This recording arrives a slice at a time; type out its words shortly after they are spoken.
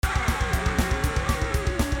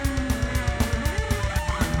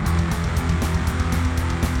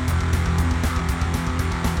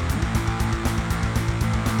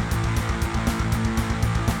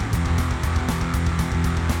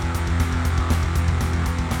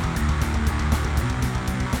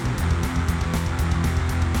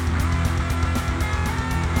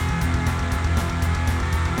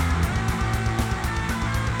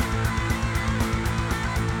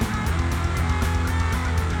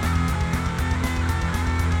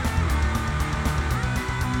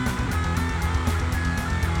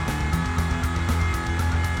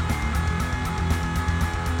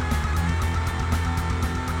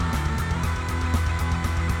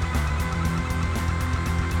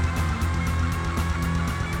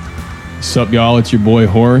Sup, y'all? It's your boy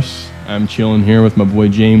Horse. I'm chilling here with my boy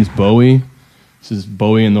James Bowie. This is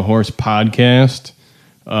Bowie and the Horse podcast.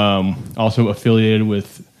 Also affiliated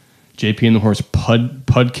with JP and the Horse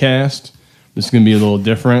podcast. This is going to be a little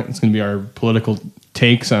different. It's going to be our political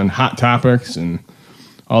takes on hot topics and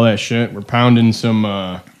all that shit. We're pounding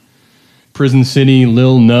some Prison City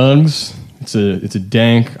Lil Nugs. It's a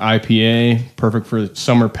dank IPA, perfect for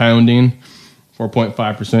summer pounding. 4.5%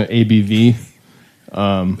 ABV.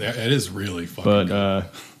 It is really fucking good.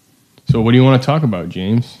 So what do you want to talk about,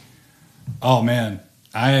 James? Oh man,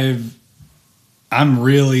 I'm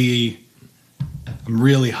really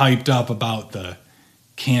hyped up about the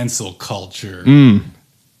cancel culture.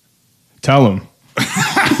 Tell him.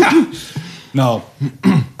 No,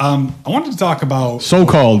 I wanted to talk about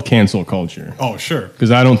So-called cancel culture. Oh sure,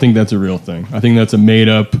 Because I don't think that's a real thing. I think that's a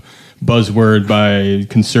made-up buzzword by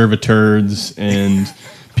conservators and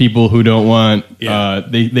people who don't want...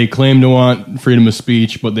 They claim to want freedom of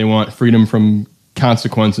speech, but they want freedom from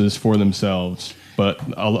consequences for themselves. But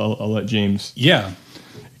I'll let James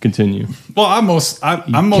continue. Well, I'm mostly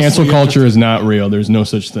Cancel culture is not real. There's no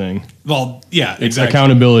such thing. Well, yeah, It's exactly.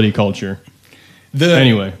 accountability culture.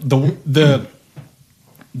 Anyway.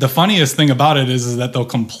 the funniest thing about it is that they'll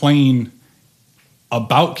complain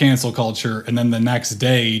about cancel culture and then the next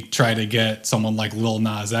day try to get someone like Lil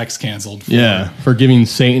Nas X canceled. For giving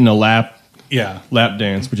Satan a lap Yeah.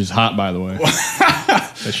 dance, which is hot, by the way.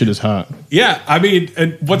 That shit is hot. Yeah, I mean,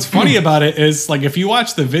 and what's funny about it is, like, if you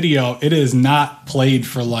watch the video, it is not played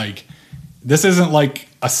for, like, this isn't like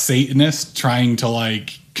a Satanist trying to,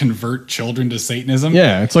 like, convert children to Satanism.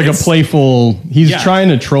 Yeah, it's like a playful. He's trying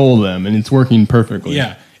to troll them, and it's working perfectly.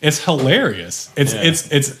 Yeah, it's hilarious.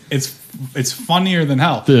 It's funnier than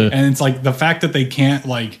hell, and it's like the fact that they can't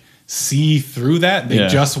like see through that. They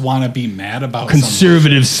just want to be mad about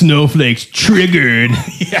conservative snowflakes triggered.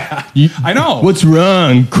 I know. What's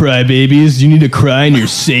wrong, crybabies? You need to cry in your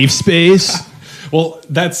safe space. Well,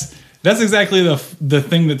 that's exactly the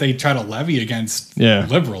thing that they try to levy against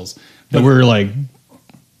liberals. That we're like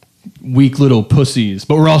weak little pussies,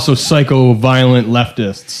 but we're also psycho violent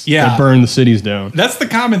leftists that burn the cities down. That's the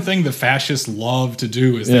common thing that fascists love to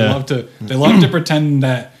do is they love to pretend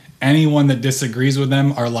that anyone that disagrees with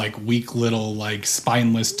them are like weak little like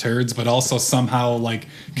spineless turds, but also somehow like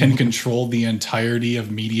can control the entirety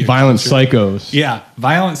of media violent culture. Psychos. Yeah,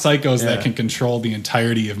 violent psychos that can control the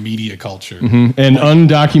entirety of media culture. And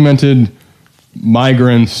undocumented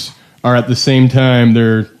migrants are at the same time,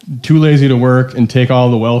 they're too lazy to work and take all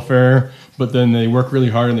the welfare, but then they work really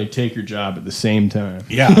hard and they take your job at the same time.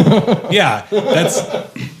 Yeah, that's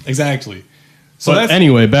exactly. So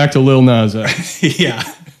anyway, back to Lil Nas X.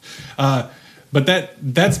 But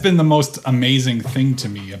that's been the most amazing thing to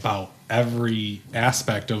me about every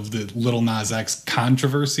aspect of the Lil Nas X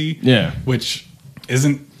controversy. Which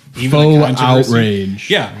isn't even faux a controversy.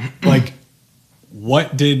 Outrage. Like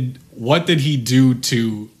what did he do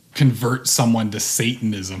to convert someone to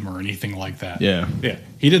Satanism or anything like that?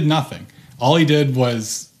 He did nothing. All he did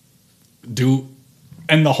was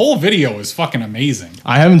and the whole video is fucking amazing.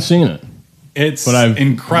 I haven't seen it. But I've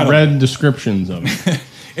incredible. Read descriptions of it.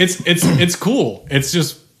 It's cool. It's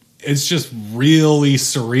just really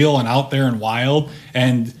surreal and out there and wild.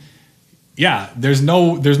 And there's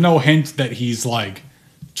no hint that he's like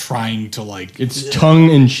trying to like. It's tongue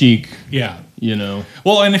in cheek. You know.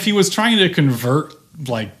 Well, and if he was trying to convert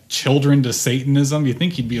like children to Satanism, you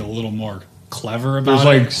think he'd be a little more clever about it.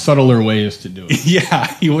 There's like subtler ways to do it.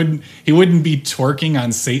 He wouldn't be twerking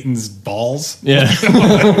on Satan's balls.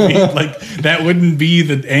 Like that wouldn't be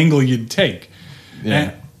the angle you'd take.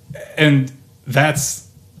 And that's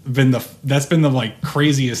been the like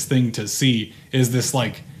craziest thing to see is this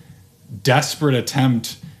like desperate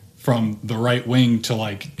attempt from the right wing to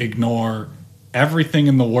like ignore everything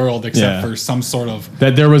in the world except for some sort of...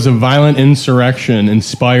 That there was a violent insurrection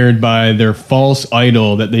inspired by their false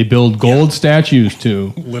idol that they build gold statues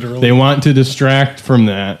to. Literally. They want to distract from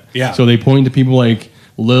that. So they point to people like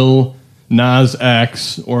Lil Nas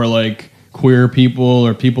X or like queer people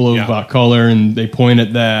or people of color, and they point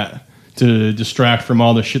at that to distract from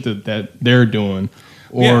all the shit that they're doing.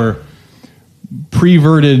 Or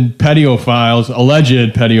perverted pedophiles,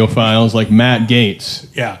 alleged pedophiles like Matt Gaetz.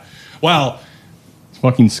 Well...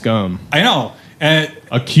 Fucking scum. I know. And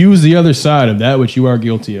accuse the other side of that which you are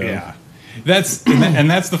guilty of. That's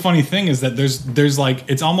the funny thing is that there's like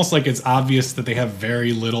it's almost like it's obvious that they have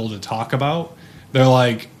very little to talk about. They're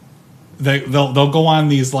like they'll go on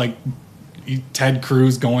these like Ted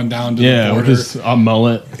Cruz going down to the border with his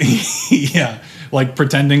mullet. Like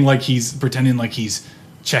pretending like he's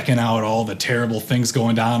checking out all the terrible things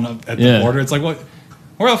going down at the border. It's like what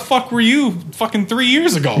Where the fuck were you fucking 3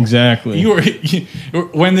 years ago? Exactly. You were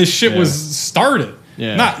when this shit was started.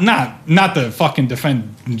 Yeah. Not to fucking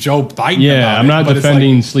defend Joe Biden. Yeah, about I'm not it,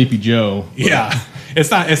 defending Sleepy Joe. Yeah.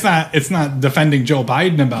 It's not defending Joe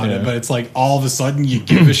Biden about it, but it's like all of a sudden you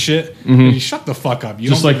give a shit and you shut the fuck up. You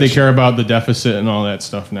Just don't like they give a care about the deficit and all that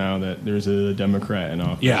stuff now that there's a Democrat in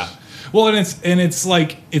office. Yeah. Well, and it's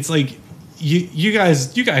like you guys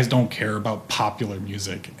don't care about popular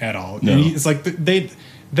music at all. No. And it's like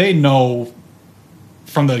they know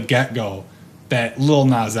from the get-go that Lil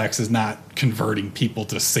Nas X is not converting people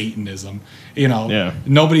to Satanism. You know, Yeah.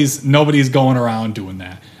 nobody's going around doing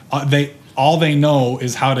that. All they know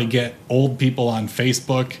is how to get old people on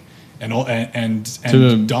Facebook and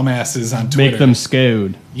dumbasses on Twitter. Make them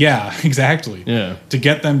scared. Yeah, exactly. Yeah. To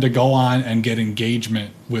get them to go on and get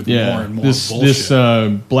engagement with more and more bullshit. This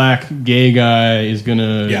black gay guy is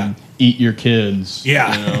gonna eat your kids.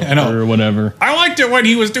 Yeah, you know, I know. or whatever. I liked it when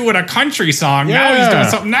he was doing a country song. Now he's doing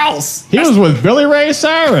something else. He was with Billy Ray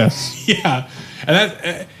Cyrus. Yeah,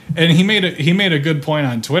 and he made a good point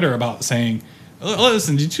on Twitter about saying,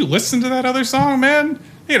 "Listen, did you listen to that other song, man?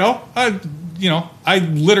 I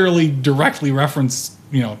literally directly referenced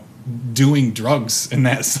doing drugs in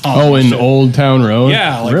that song. Oh, in Old Town Road?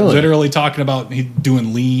 Yeah, like really? literally talking about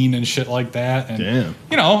doing lean and shit like that. And,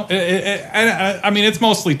 Damn. I mean, it's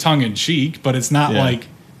mostly tongue in cheek, but it's not like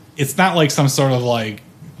some sort of like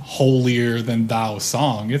holier than thou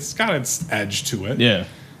song. It's got its edge to it. Yeah.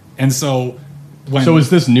 And so So is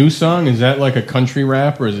this new song? Is that like a country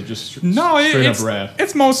rap or is it just straight up rap?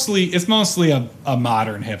 It's mostly a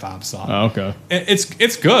modern hip hop song. Oh, okay.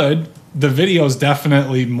 It's good. The video is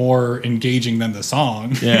definitely more engaging than the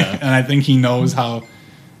song. Yeah. And I think he knows how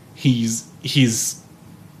he's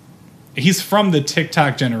from the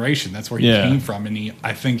TikTok generation. That's where he came from, and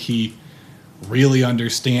I think he really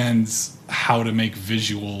understands how to make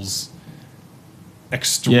visuals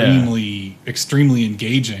extremely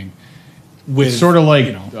engaging. With sort of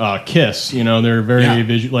like Kiss, they're very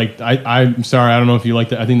visual. Like I'm sorry, I don't know if you like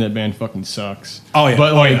that. I think that band fucking sucks. Oh yeah,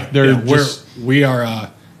 but they're just we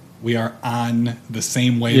are on the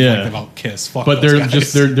same wavelength about Kiss. Fuck but those they're guys.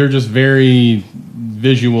 just they're just very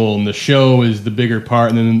visual, and the show is the bigger part,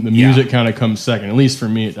 and then the music kind of comes second. At least for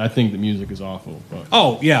me, I think the music is awful. But.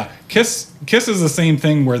 Oh yeah, Kiss is the same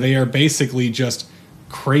thing where they are basically just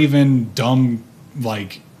craven, dumb,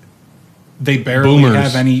 like they barely Boomers.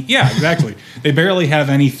 have any. Yeah, exactly. They barely have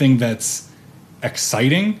anything that's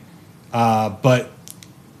exciting, but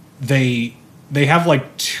they have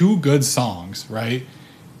like 2 good songs, right?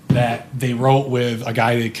 That they wrote with a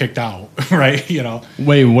guy they kicked out, right?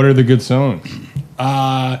 Wait, what are the good songs?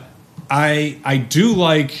 I do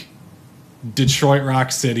like Detroit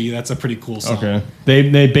Rock City. That's a pretty cool song. Okay,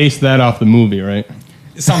 they based that off the movie, right?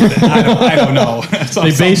 Something I don't know.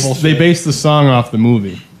 They based the song off the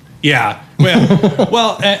movie. Yeah.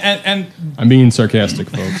 Well, and I'm being sarcastic,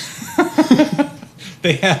 folks.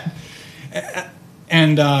 they had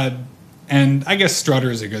and I guess Strutter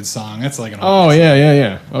is a good song. That's like an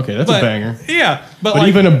yeah. Okay, that's a banger. Yeah, but like,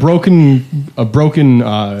 even a broken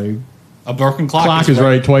clock is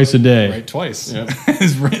right twice a day. Right twice. Yep.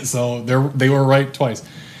 So they were right twice.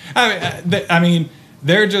 I mean,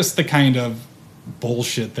 they're just the kind of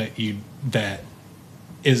bullshit that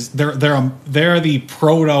is they're the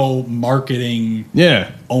proto marketing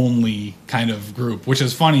only kind of group, which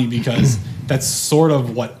is funny because that's sort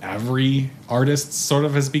of what every artist sort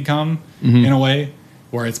of has become in a way,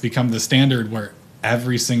 where it's become the standard where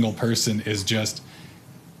every single person is just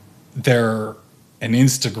they're an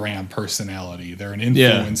Instagram personality. They're an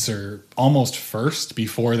influencer almost first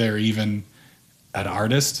before they're even an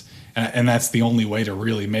artist. And that's the only way to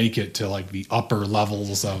really make it to like the upper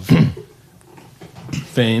levels of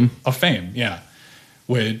fame. Yeah.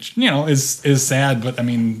 Which, is sad, but I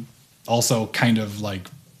mean, also kind of like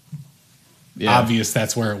obvious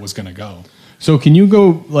that's where it was going to go. So can you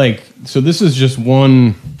go so this is just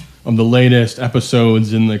one of the latest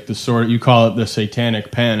episodes in like the sort you call it the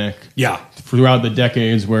satanic panic. Yeah. Throughout the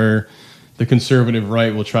decades where the conservative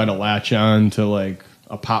right will try to latch on to like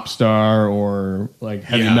a pop star or like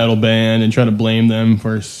heavy metal band and try to blame them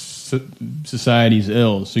for society's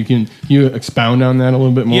ills. So can you expound on that a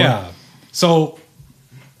little bit more? Yeah. So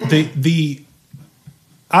the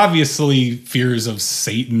obviously fears of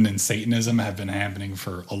Satan and Satanism have been happening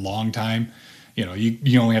for a long time.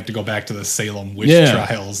 You only have to go back to the Salem witch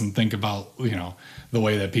trials and think about, the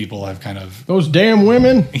way that people have kind of... Those damn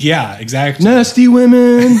women. Yeah, exactly. Nasty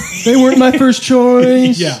women. They weren't my first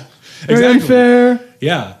choice. Yeah. Very unfair.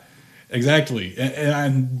 Yeah, exactly.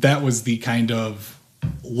 And that was the kind of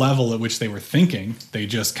level at which they were thinking. They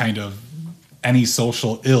just kind of any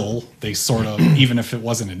social ill. They sort of, even if it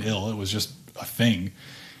wasn't an ill, it was just a thing.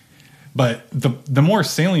 But the more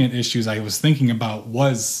salient issues I was thinking about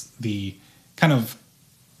was the kind of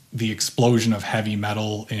the explosion of heavy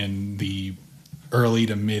metal in the early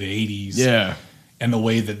to mid 80s. Yeah. And the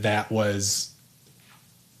way that was,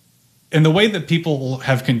 and the way that people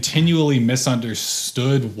have continually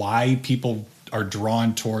misunderstood why people are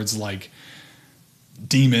drawn towards like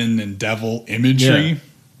demon and devil imagery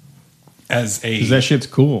as a, 'cause that shit's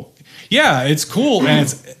cool. yeah, it's cool.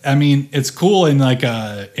 And it's cool in like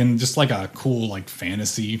in just like a cool like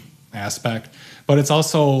fantasy aspect, but it's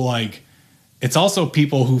also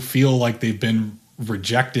people who feel like they've been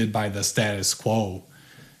rejected by the status quo,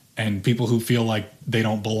 and people who feel like they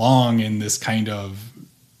don't belong in this kind of,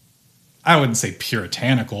 I wouldn't say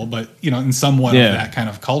puritanical, but in somewhat of that kind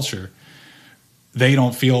of culture. They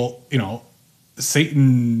don't feel,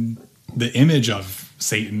 Satan, the image of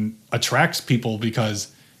Satan attracts people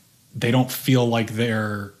because they don't feel like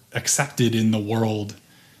they're accepted in the world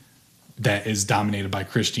that is dominated by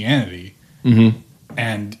Christianity. Mm-hmm.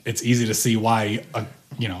 And it's easy to see why,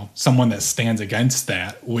 someone that stands against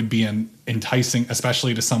that would be enticing,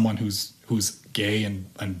 especially to someone who's gay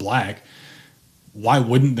and black. Why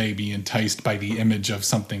wouldn't they be enticed by the image of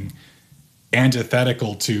something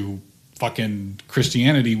antithetical to fucking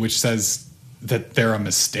Christianity, which says that they're a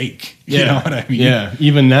mistake? You know what I mean? Yeah.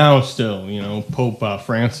 Even now still, Pope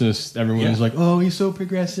Francis, everyone's like, oh, he's so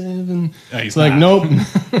progressive. And he's like, not.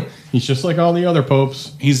 nope. He's just like all the other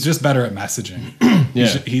popes. He's just better at messaging. Yeah.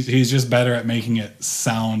 He's just better at making it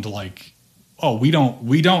sound like, oh, we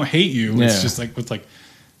don't hate you. Yeah. It's just like,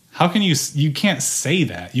 how can you can't say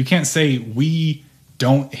that. You can't say we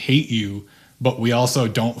don't hate you, but we also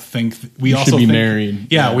don't think we also should be think, married.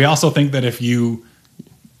 Yeah, we also think that if you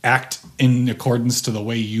act in accordance to the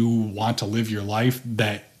way you want to live your life,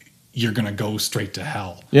 that you're gonna go straight to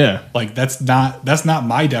hell. Yeah. Like that's not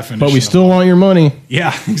my definition. But we still want your money.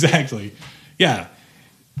 Yeah, exactly. Yeah.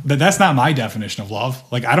 But that's not my definition of love.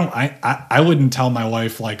 Like I wouldn't tell my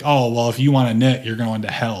wife like, oh, well, if you want to knit, you're going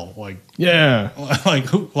to hell. Like, Yeah. like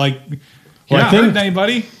who, like, Well, you're I not think- hurting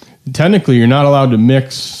anybody. Technically, you're not allowed to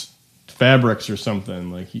mix fabrics or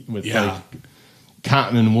something like with Yeah. like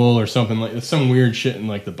cotton and wool or something like it's some weird shit in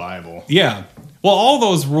like the Bible. Yeah. Well, all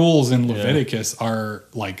those rules in Leviticus are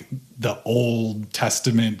like the Old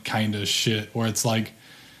Testament kind of shit where it's like,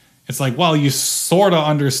 well, you sort of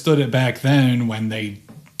understood it back then when they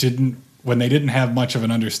didn't have much of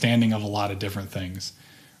an understanding of a lot of different things,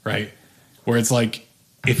 right? Where it's like,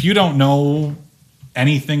 if you don't know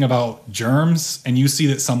anything about germs and you see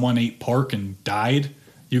that someone ate pork and died,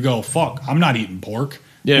 you go, fuck, I'm not eating pork.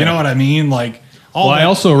 Yeah. You know what I mean? Like, I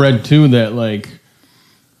also read too that like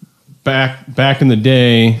back in the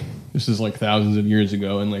day, this is like thousands of years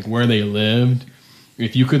ago, and like where they lived,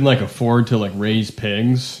 if you could like afford to like raise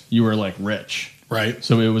pigs, you were like rich. right.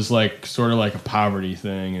 So it was like sort of like a poverty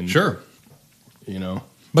thing, and Sure.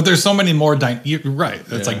 But there's so many more you're right.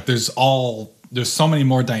 It's Yeah. like there's so many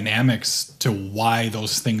more dynamics to why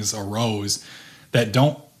those things arose that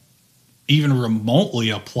don't even remotely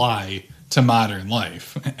apply to modern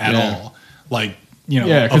life at all. Like,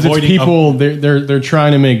 yeah, because it's people they're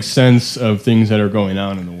trying to make sense of things that are going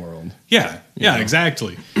on in the world. Yeah,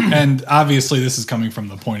 exactly. And obviously this is coming from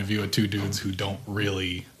the point of view of two dudes who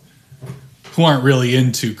aren't really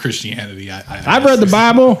into Christianity. I've read the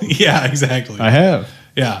Bible. Yeah, exactly. I have.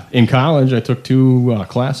 Yeah. In college, I took 2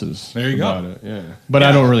 classes. There you about go. It. Yeah, but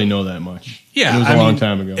I don't really know that much. Yeah, it was a long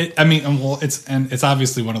time ago. It's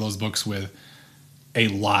obviously one of those books with a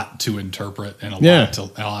lot to interpret and a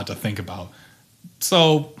lot to think about.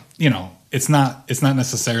 So it's not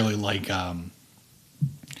necessarily like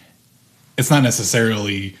it's not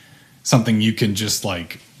necessarily something you can just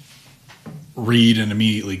like read and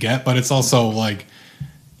immediately get, but it's also like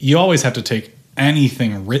you always have to take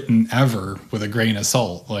anything written ever with a grain of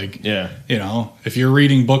salt. Like, if you're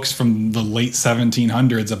reading books from the late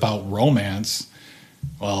 1700s about romance,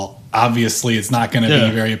 well, obviously it's not going to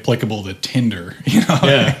be very applicable to Tinder,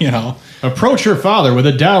 Approach your father with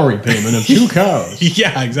a dowry payment of 2 cows.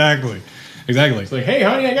 Yeah, exactly. It's like, hey,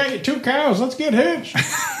 honey, I got you 2 cows. Let's get hitched.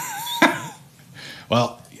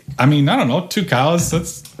 Well, I mean, I don't know, 2 cows.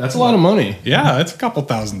 That's a lot of money. Yeah, that's a couple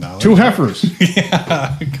 $1,000. 2 heifers.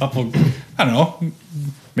 Yeah, a couple. I don't know.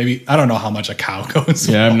 Maybe I don't know how much a cow goes.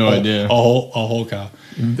 Yeah, I have no idea. A whole cow.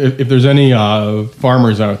 If there's any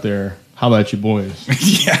farmers out there, how about you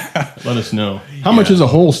boys? Yeah. Let us know. How much is a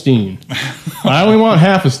Holstein? I only want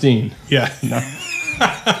half a Steen. Yeah.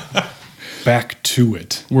 Back to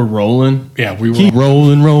it. We're rolling. Yeah, we were. Keep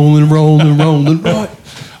rolling. What?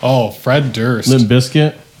 Oh, Fred Durst. Limp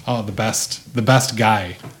Bizkit. Oh, the best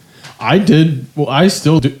guy. I did. Well, I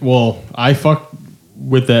still do. Well, I fucked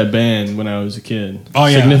with that band when I was a kid. Oh,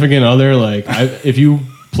 yeah. Significant Other. Like, if you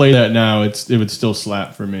play that now, it would still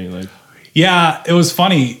slap for me. Like, Yeah, it was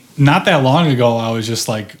funny. Not that long ago, I was just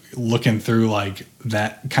like looking through like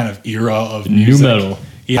that kind of era of music. new metal.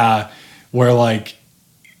 Yeah, where like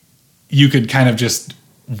you could kind of just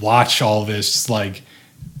watch all this. Like,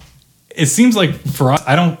 it seems like for us,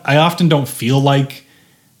 I often don't feel like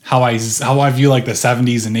how I view like the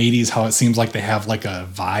 70s and 80s, how it seems like they have like a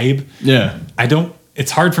vibe. Yeah.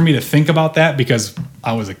 It's hard for me to think about that because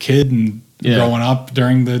I was a kid and growing up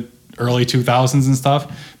during the early 2000s and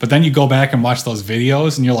stuff. But then you go back and watch those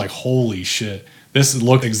videos and you're like, holy shit, this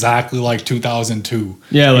looked exactly like 2002.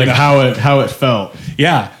 Yeah, like how it felt.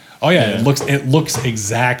 Yeah. Oh yeah, it looks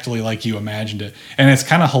exactly like you imagined it, and it's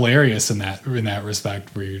kind of hilarious in that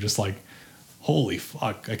respect where you're just like, holy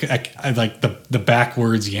fuck! I like the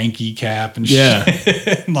backwards Yankee cap and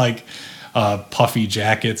shit, and like puffy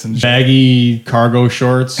jackets and baggy cargo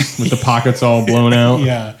shorts with the pockets all blown out.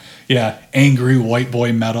 Yeah, angry white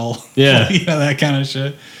boy metal. Yeah, that kind of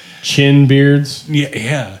shit. Chin beards.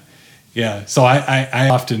 Yeah. So I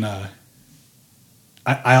often.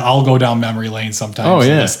 I'll go down memory lane sometimes. Oh,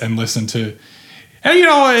 yeah. And listen to,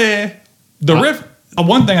 and the riff.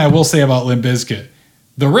 One thing I will say about Limp Bizkit,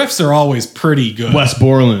 the riffs are always pretty good. Wes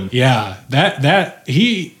Borland. Yeah, that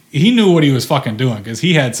he knew what he was fucking doing because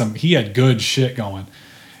he had good shit going.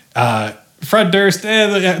 Fred Durst,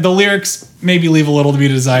 the lyrics maybe leave a little to be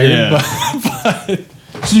desired. Yeah. But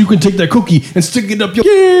so you can take that cookie and stick it up your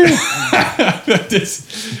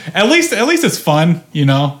at least it's fun,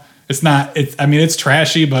 It's not. It's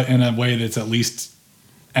trashy, but in a way that's at least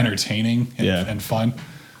entertaining and fun.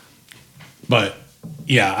 But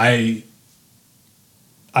yeah,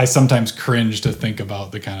 I sometimes cringe to think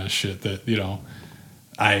about the kind of shit that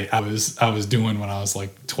I was doing when I was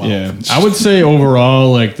like 12. Yeah, I would say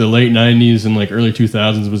overall, like the late '90s and like early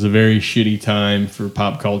 2000s was a very shitty time for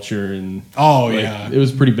pop culture, and it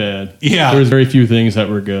was pretty bad. Yeah, there was very few things that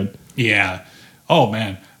were good. Yeah. Oh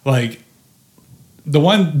man, like. The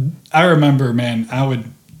one I remember, man, I would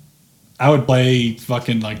play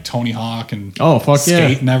fucking like Tony Hawk and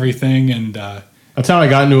skate and everything, and that's how I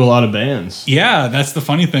got into a lot of bands. Yeah, that's the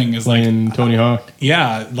funny thing is playing like Tony Hawk.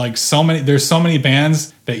 Yeah, like there's so many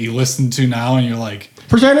bands that you listen to now, and you're like,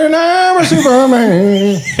 pretending I'm a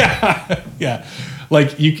Superman. yeah.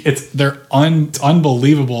 Like they're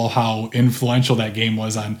unbelievable how influential that game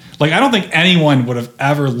was on. Like I don't think anyone would have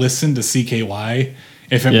ever listened to CKY.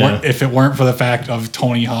 If it weren't for the fact of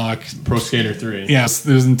Tony Hawk, Pro Skater 3. Yes,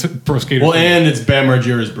 it was in Pro Skater 3. Well, and it's Bam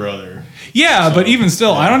Margera's brother. Yeah, so, but even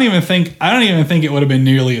still, I don't even think it would have been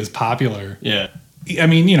nearly as popular. Yeah. I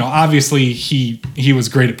mean, obviously he was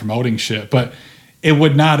great at promoting shit, but it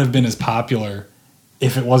would not have been as popular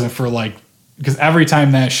if it wasn't for like because every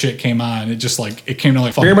time that shit came on, it just like it came to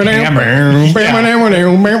like fucking hammer. Every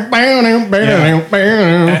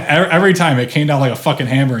time it came down like a fucking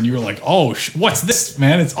hammer, and you were like, "Oh, what's this,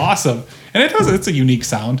 man? It's awesome!" And it does. It's a unique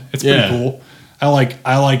sound. It's pretty cool. I like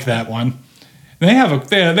that one. And they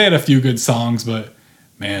had a few good songs, but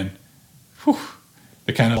man,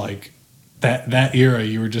 the kind of like that era,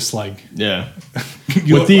 you were just like,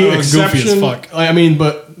 with the exception, goofy as fuck. I mean,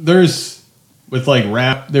 but there's. With like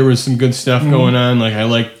rap, there was some good stuff going on. Like I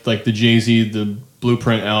liked like the Jay-Z, the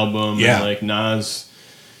Blueprint album, and like Nas,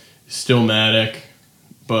 Stillmatic,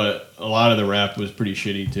 but a lot of the rap was pretty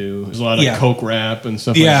shitty too. There's a lot of coke rap and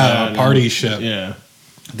stuff like that. Party shit. Yeah.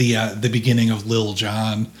 The beginning of Lil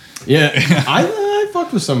Jon. Yeah. I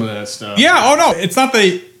fucked with some of that stuff. Yeah, oh no. It's not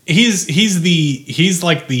the he's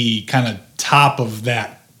like the kind of top of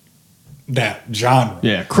that genre.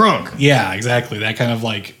 Yeah, crunk. Yeah, exactly. That kind of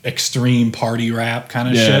like extreme party rap kind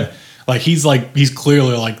of shit. Like he's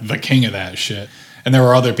clearly like the king of that shit. And there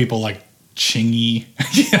were other people like Chingy.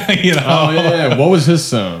 Oh yeah. What was his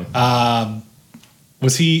song?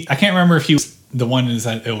 Was he? I can't remember if he was the one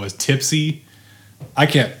that it was Tipsy. I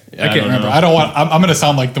can't remember. Know. I don't want. I'm gonna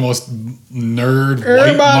sound like the most nerd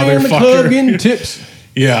Everybody white motherfucker. In the club getting tips.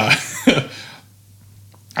 Yeah.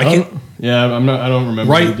 I can't. Yeah, I'm not. I don't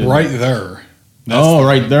remember. Right there. That's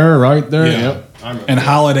right there. Yeah. Yep. And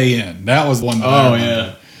Holiday Inn. That was one.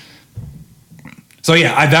 Yeah. So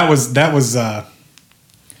yeah, that was the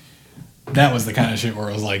kind of shit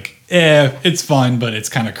where it was like, it's fun, but it's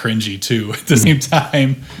kind of cringy too at the same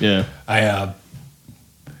time. Yeah.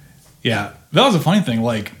 Yeah, that was a funny thing.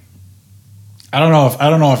 Like, I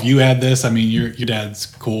don't know if you had this. I mean, your dad's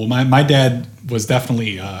cool. My dad was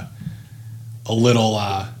definitely a little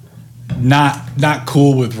not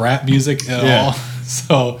cool with rap music at all.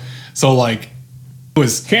 So like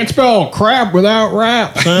was Can't spell crap without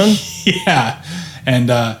rap, son. yeah, and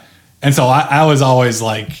so I was always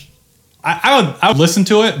like, I would listen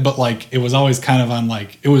to it, but like it was always kind of on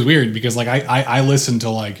like, it was weird because like I listened to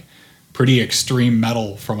like pretty extreme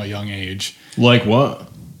metal from a young age. Like what?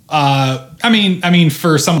 I mean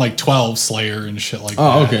for some like 12 Slayer and shit like that.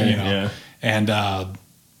 Oh, okay, you know? yeah.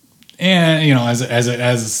 And you know,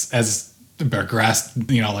 as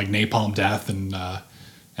progressed, you know, like Napalm Death and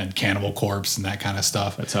Cannibal Corpse and that kind of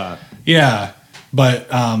stuff. That's hot. Yeah, but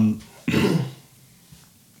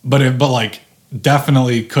like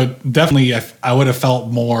definitely if I would have felt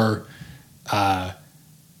more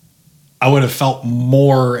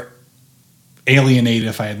alienated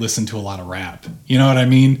if I had listened to a lot of rap. You know what I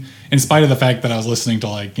mean? In spite of the fact that I was listening to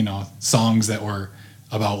like, you know, songs that were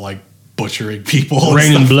about like butchering people,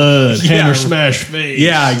 Raining blood, Yeah. hammer smash face.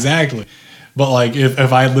 Yeah, exactly. But like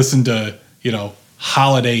if I had listened to, you know,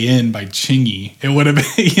 Holiday Inn by Chingy, it would have been,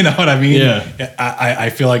 you know what I mean? Yeah.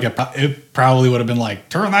 I feel like it probably would have been like,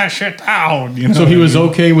 turn that shit down. You know. So he was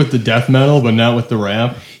okay with the death metal, but not with the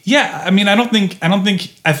rap. Yeah, I mean, I think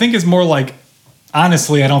it's more like,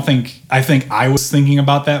 honestly, I think I was thinking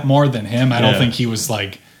about that more than him. I don't think he was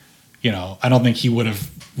like, you know, I don't think he would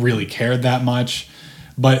have really cared that much.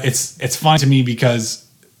 But it's funny to me because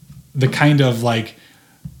the kind of like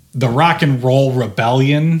the rock and roll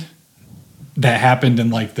rebellion that happened in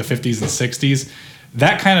like the 50s and 60s,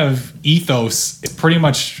 that kind of ethos is pretty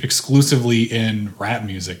much exclusively in rap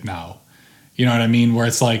music now. You know what I mean? Where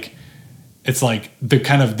it's like the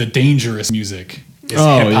kind of the dangerous music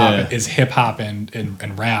is hip hop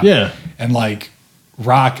and rap. Yeah. And like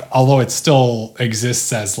rock, although it still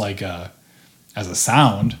exists as like as a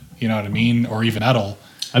sound, you know what I mean? Or even metal.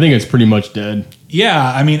 I think it's pretty much dead. Yeah,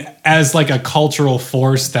 I mean, as like a cultural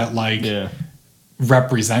force that like Yeah.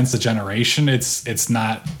 represents a generation, it's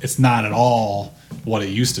not at all what it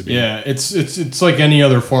used to be. Yeah, it's like any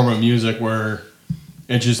other form of music where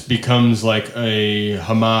it just becomes like a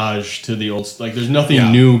homage to the old. Like there's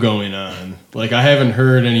nothing new going on. Like I haven't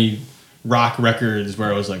heard any rock records where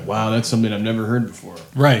I was like, wow, that's something I've never heard before.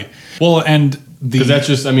 Right. Well, and because that's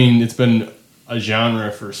just, I mean, it's been a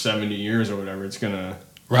genre for 70 years or whatever. It's gonna,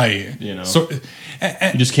 right. You know, so you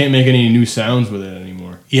just can't make any new sounds with it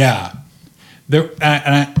anymore. Yeah. There,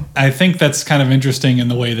 and I think that's kind of interesting in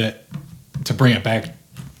the way that, to bring it back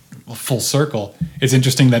full circle, it's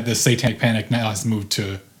interesting that the Satanic Panic now has moved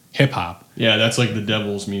to hip hop. Yeah, that's like the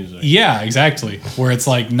devil's music. Yeah, exactly. Where it's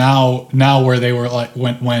like now where they were like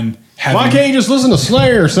when heavy, why can't you just listen to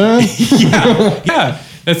Slayer, son? yeah.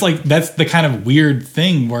 That's the kind of weird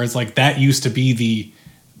thing where it's like that used to be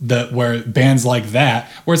the where bands like that,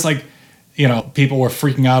 where it's like, you know, people were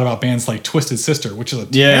freaking out about bands like Twisted Sister, which is a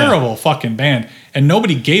terrible fucking band, and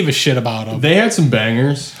nobody gave a shit about them. They had some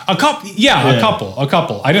bangers. A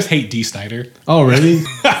couple. I just hate Dee Snider. Oh, really?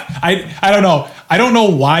 I don't know. I don't know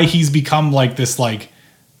why he's become like this like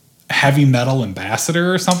heavy metal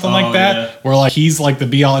ambassador or something like that. Yeah. Where like he's like the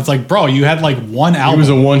be all. It's like, bro, you had like one album. He was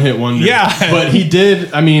a one-hit wonder. Yeah. But he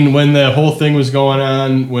did, I mean, when the whole thing was going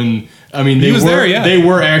on, they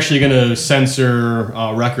were actually going to censor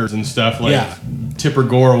records and stuff. Like Tipper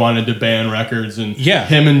Gore wanted to ban records, and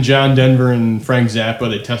him and John Denver and Frank Zappa,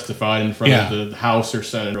 they testified in front of the House or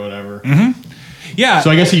Senate or whatever. Mm-hmm. Yeah. So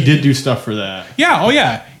I guess he did do stuff for that. Yeah. Oh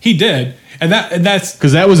yeah, he did. And that's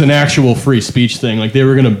because that was an actual free speech thing. Like they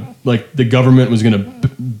were gonna, like the government was gonna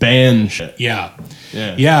ban shit. Yeah.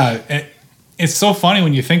 It's so funny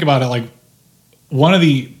when you think about it. Like one of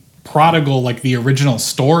the prodigal, like the original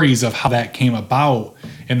stories of how that came about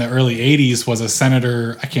in the early '80s was a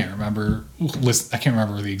senator. I can't remember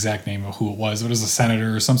the exact name of who it was. But it was a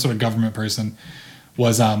senator or some sort of government person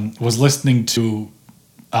was listening to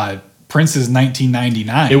Prince's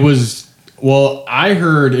 1999. It was, well, I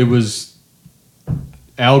heard it was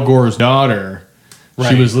Al Gore's daughter.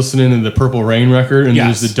 Right. She was listening to the Purple Rain record, and it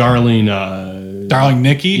was the Darling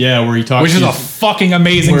Nikki. Yeah, where he talks, which is a fucking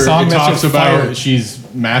amazing song. He talks about she's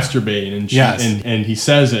masturbating, and and he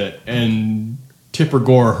says it, and Tipper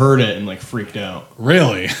Gore heard it and like freaked out.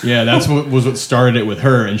 Really? Yeah, that's what started it with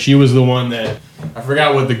her, and she was the one that, I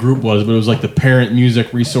forgot what the group was, but it was like the Parent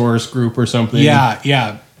Music Resource Group or something. Yeah,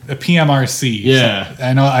 the PMRC. Yeah, so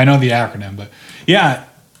I know the acronym, but yeah,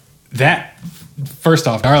 that. First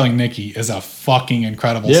off, Darling Nikki is a fucking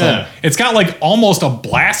incredible song. It's got like almost a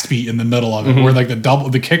blast beat in the middle of it, where like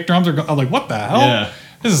the kick drums are I'm like, what the hell? Yeah.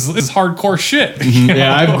 This is hardcore shit. Mm-hmm.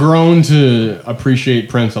 Yeah, I've grown to appreciate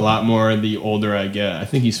Prince a lot more the older I get. I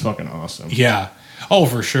think he's fucking awesome. Yeah. Oh,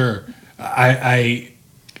 for sure. And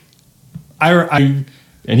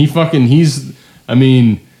he's, I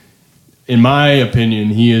mean, in my opinion,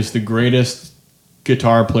 he is the greatest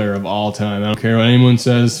guitar player of all time. I don't care what anyone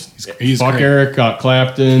says. He's Fuck great. Eric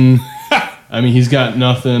Clapton. I mean, he's got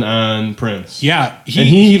nothing on Prince. Yeah, and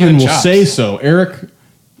he even will chops. say so. Eric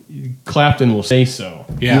Clapton will say so.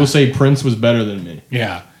 Yeah. He will say Prince was better than me.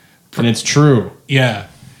 Yeah, And it's true. yeah.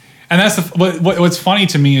 And that's what's funny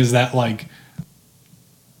to me is that like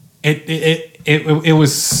it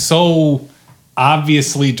was so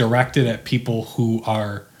obviously directed at people who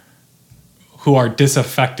are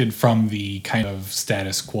disaffected from the kind of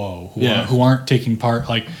status quo, who aren't taking part.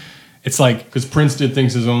 Like it's like Because Prince did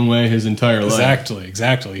things his own way his entire life.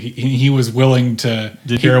 exactly. He was willing to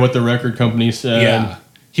Didn't care what the record company said. yeah.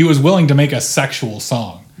 He was willing to make a sexual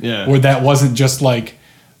song. Yeah. Where that wasn't just like,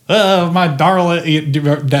 my darling.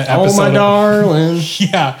 That episode Oh, my darling.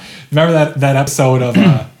 Yeah. Remember that episode of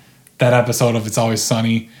that episode of It's Always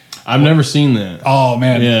Sunny? I've never seen that. Oh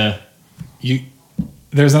man. Yeah.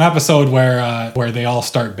 There's an episode where they all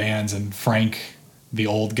start bands and Frank, the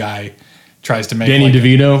old guy, tries to make Danny like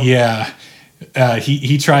DeVito? Yeah.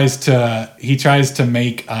 He tries to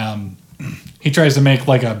make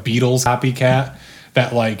like a Beatles copycat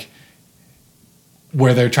that like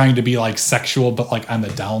where they're trying to be like sexual but like on the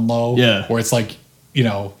down low. Yeah. Where it's like,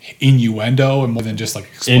 innuendo and more than just like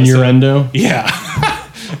explicit. Innuendo? Yeah.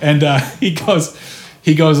 And he goes,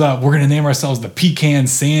 we're going to name ourselves the Pecan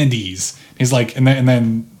Sandies. He's like, and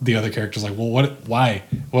then the other character's like, well, why?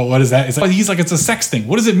 Well, what is that? It's like, he's like, it's a sex thing.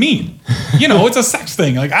 What does it mean? It's a sex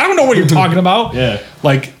thing. Like, I don't know what you're talking about. Yeah.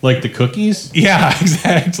 Like the cookies? yeah,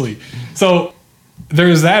 exactly. So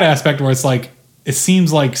there's that aspect where it's like, it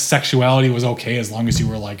seems like sexuality was okay as long as you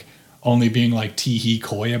were like only being like tee-hee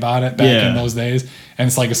coy about it back in those days. And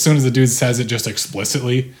it's like, as soon as the dude says it just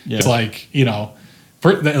explicitly, it's like,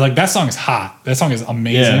 like that song is hot. That song is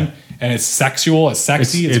amazing. Yeah. And it's sexual, it's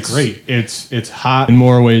sexy, it's great. It's hot in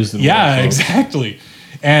more ways than one. folks. Exactly.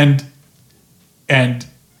 And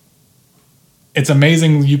it's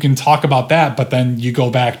amazing you can talk about that, but then you go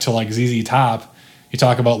back to like ZZ Top, you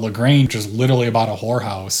talk about LaGrange, which is literally about a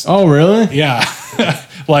whorehouse. Oh, really? Yeah.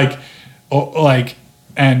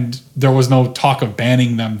 And there was no talk of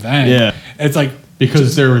banning them then. Yeah. It's like,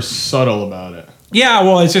 Because they were subtle about it. yeah,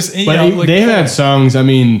 well, it's just, But they had songs, I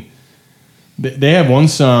mean, they have one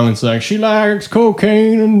song, it's like, she likes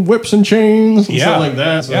cocaine and whips and chains and stuff like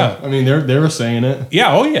that. So, Yeah. I mean, they were saying it.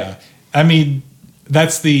 yeah, oh yeah. I mean,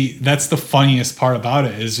 that's the funniest part about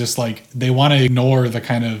it is just like they want to ignore the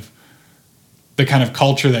kind of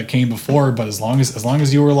culture that came before, but as long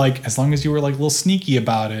as you were like a little sneaky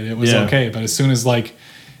about it, it was okay. But as soon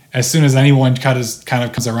as anyone kind of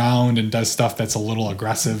comes around and does stuff that's a little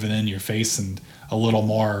aggressive and in your face and a little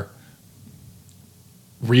more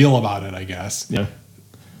real about it, I guess. Yeah.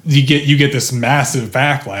 You get this massive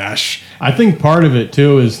backlash. I think part of it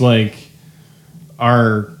too is like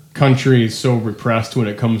our country is so repressed when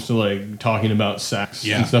it comes to like talking about sex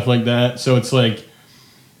and stuff like that. So it's like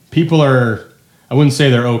people are, I wouldn't say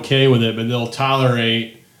they're okay with it, but they'll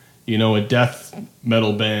tolerate, a death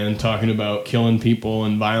metal band talking about killing people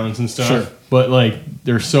and violence and stuff. Sure. But like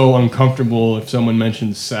they're so uncomfortable if someone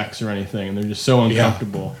mentions sex or anything, and they're just so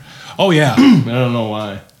uncomfortable. Oh yeah. I don't know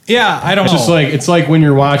why. Yeah, I don't know. It's like when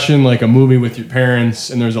you're watching like a movie with your parents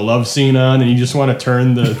and there's a love scene on and you just want to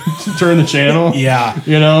turn the channel. Yeah.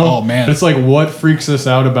 Oh man. It's like what freaks us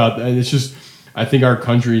out about that? It's just I think our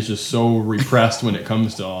country is just so repressed when it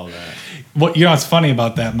comes to all that. What what's funny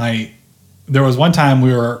about that? There was one time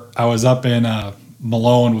I was up in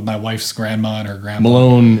Malone with my wife's grandma and her grandpa.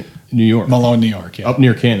 Malone, New York. New York. Yeah. Up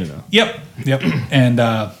near Canada. Yep.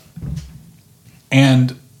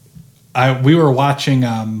 And we were watching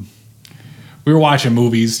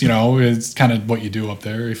movies. It's kind of what you do up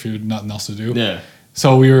there if you have nothing else to do. Yeah.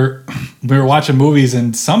 So we were watching movies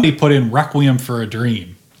and somebody put in Requiem for a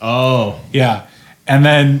Dream. Oh. Yeah. And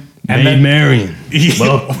then Marion.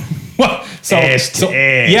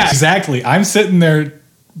 Yeah, exactly. I'm sitting there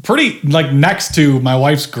pretty like next to my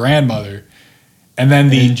wife's grandmother. And then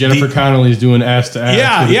Jennifer Connelly's doing ass to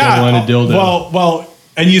ass with a double-ended dildo. Well,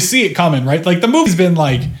 and you see it coming, right? Like the movie's been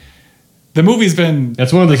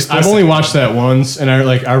That's one of the. I've only watched that once, and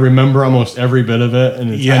I remember almost every bit of it,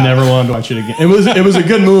 and I never wanted to watch it again. It was a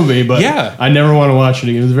good movie, but I never want to watch it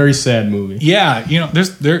again. It was a very sad movie. Yeah,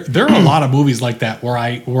 there are a lot of movies like that where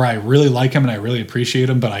I really like them and I really appreciate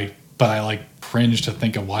them, but I like cringe to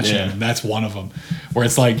think of watching them. And that's one of them where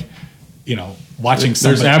it's like, watching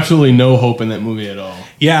somebody. There's absolutely no hope in that movie at all.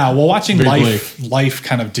 Yeah, well, watching life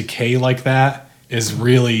kind of decay like that is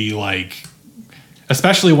really like,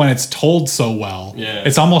 especially when it's told so well. Yeah.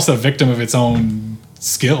 It's almost a victim of its own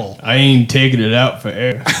skill. I ain't taking it out for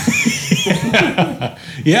air.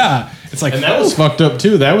 Yeah. It's like, and that was fucked up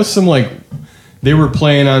too. That was some like they were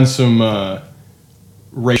playing on some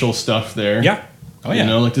racial stuff there. Yeah. Oh yeah. You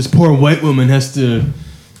know, like this poor white woman has to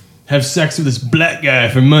have sex with this black guy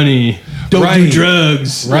for money. Don't do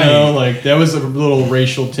drugs. Right. You know, like that was a little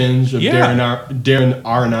racial tinge of Yeah. Darren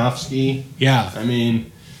Aronofsky. Yeah. I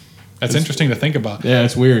mean, That's interesting to think about. yeah,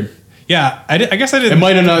 it's weird. Yeah. I guess I didn't. It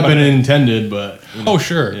might have not think been about it. intended, but you know, Oh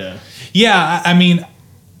sure. yeah. Yeah. I mean,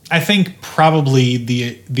 I think probably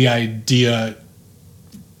the idea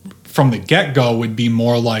from the get-go would be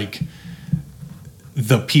more like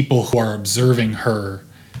the people who are observing her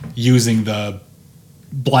using the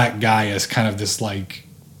black guy as kind of this like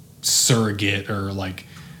surrogate, or like,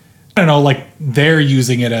 I don't know, like they're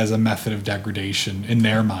using it as a method of degradation in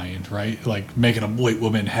their mind, right? Like making a white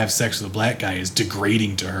woman have sex with a black guy is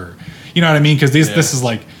degrading to her. You know what I mean? Because this is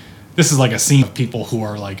like a scene of people who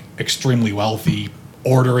are like extremely wealthy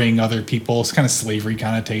ordering other people. It's kind of slavery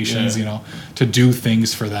connotations, you know, to do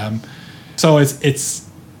things for them. So it's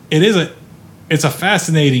a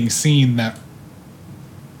fascinating scene that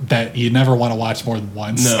you never want to watch more than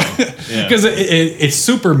once. No. Because it's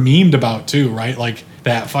super memed about too, right? Like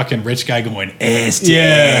that fucking rich guy going ass to Yeah,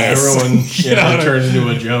 ass. everyone You know what I turned into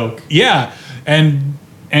a joke. Yeah, and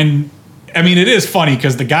I mean, it is funny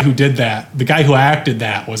because the guy who did that, the guy who acted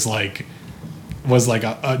that, was like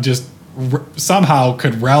a just somehow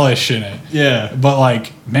could relish in it. Yeah. But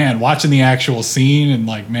like, man, watching the actual scene and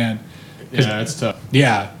like, man, Yeah, it's tough.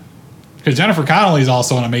 yeah, because Jennifer Connelly is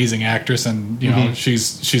also an amazing actress, and you know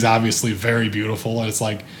she's obviously very beautiful, and it's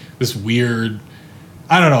like this weird,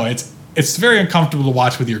 I don't know, it's very uncomfortable to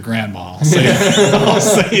watch with your grandma. I'll say, I'll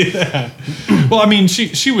say that. Well, I mean,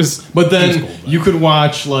 she was, But then she was cool, you could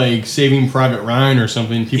watch like Saving Private Ryan or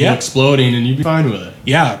something, people Yeah. exploding, and you'd be fine with it.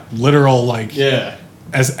 yeah, literal like Yeah.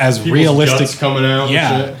 as People's realistic guts coming out.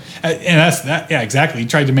 yeah, And and that's that. Yeah, exactly. He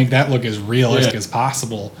tried to make that look as realistic Yeah. as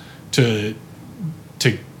possible to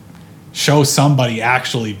show somebody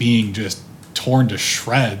actually being just torn to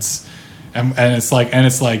shreds, and it's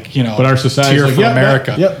like you know, But our society's Tear like, for yeah,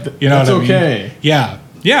 America. You know that's what I mean? okay. Yeah,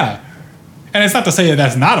 yeah. And it's not to say that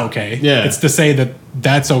that's not okay. Yeah. It's to say that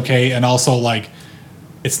that's okay, and also like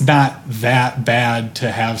it's not that bad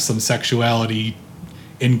to have some sexuality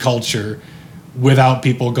in culture without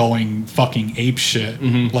people going fucking ape shit.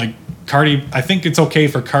 Mm-hmm. Like I think it's okay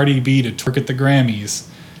for Cardi B to twerk at the Grammys.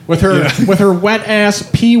 With her wet ass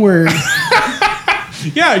P word.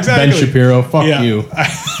 Yeah, exactly. Ben Shapiro, fuck Yeah. you.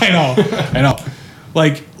 I know.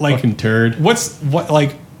 Like Fucking turd. what's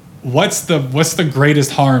the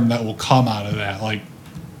greatest harm that will come out of that? Like,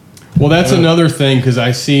 Well, that's another thing, because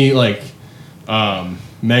I see like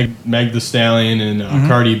Meg the Stallion and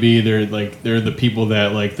Cardi B. They're the people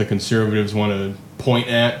that like the conservatives want to point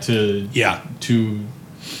at to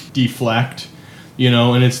deflect, you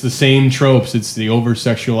know. And it's the same tropes. It's the over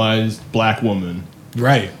sexualized black woman.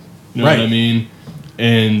 right. You know what I mean?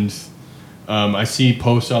 And I see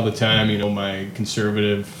posts all the time. You know, my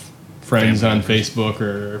conservative friends Family on Facebook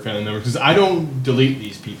or family members, because I don't delete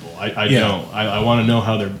these people. I Yeah. don't. I want to know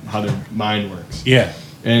how their mind works. Yeah.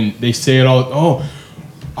 And they say it all. Oh,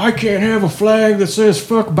 I can't have a flag that says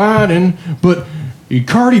 "fuck Biden," but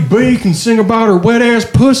Cardi B can sing about her wet ass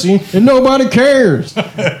pussy and nobody cares.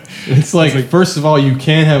 It's like, first of all, you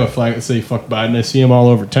can't have a flag that say "fuck Biden." I see them all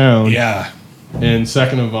over town. Yeah. And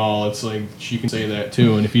second of all, it's like she can say that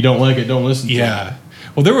too. And if you don't like it, don't listen to it. Yeah.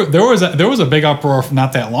 Well, there was a big uproar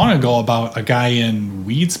not that long ago about a guy in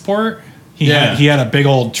Weedsport. He had a big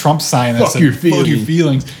old Trump sign that Fuck said your "Fuck your feelings."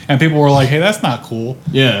 feelings," and people were like, "Hey, that's not cool."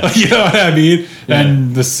 Yeah. You know what I mean? Yeah.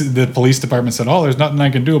 And the police department said, "Oh, there's nothing I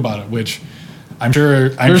can do about it." Which I'm sure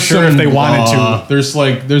There's if they some wanted law.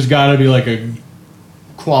 There's got to be like a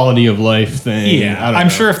quality of life to. thing. Yeah, I don't I'm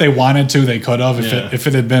know. sure if they wanted to, they could have. Yeah. If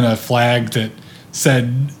it had been a flag that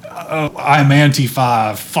said "I'm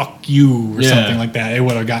Antifa, fuck you" or Yeah. something like that, it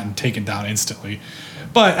would have gotten taken down instantly.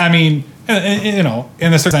 But I mean, you know,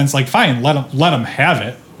 in a certain sense, like, fine, let them have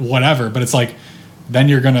it, whatever. But it's like, then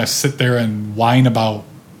you're gonna sit there and whine about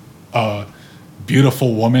a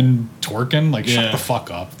beautiful woman twerking. Like, Yeah. shut the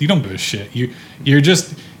fuck up. You don't give a shit. You're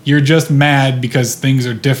just mad because things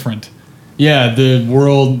are different. Yeah, the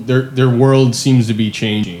world, their world seems to be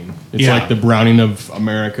changing. It's Yeah. like the browning of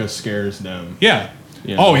America scares them. Yeah.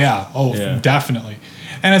 Yeah. Oh yeah. Oh, Yeah. definitely.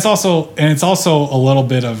 And it's also a little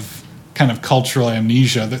bit of kind of cultural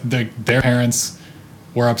amnesia. Their parents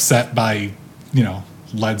were upset by, you know,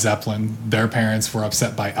 Led Zeppelin. Their parents were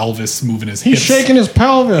upset by Elvis moving his He's hips. shaking his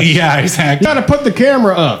pelvis. Yeah, exactly. You got to put the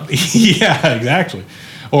camera up. Yeah, exactly.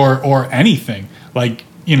 Or anything. Like,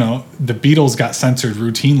 you know, the Beatles got censored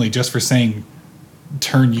routinely just for saying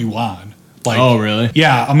 "turn you on." Like, Oh, really?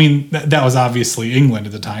 Yeah, I mean that was obviously England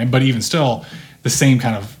at the time, but even still, the same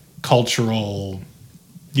kind of cultural,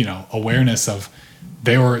 awareness of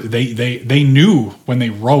they knew when they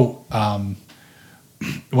wrote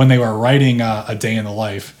when they were writing A Day in the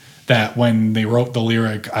Life, that when they wrote the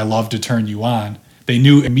lyric "I love to turn you on," they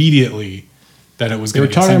knew immediately that it was going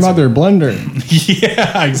to. They were talking about their blender.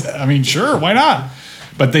 Yeah, I mean, sure, why not?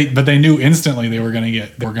 But they knew instantly they were going to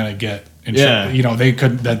get. Yeah, they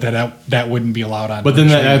could that wouldn't be allowed on. But then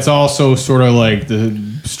that's also sort of like the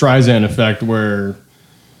Streisand effect, where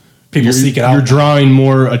people seek it out. You're drawing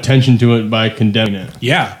more attention to it by condemning it.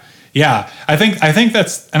 Yeah. I think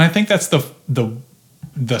that's the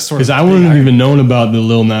sort of, because I wouldn't have even known about the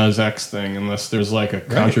Lil Nas X thing unless there's like a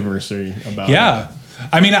controversy about it. Yeah,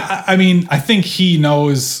 I mean, I think he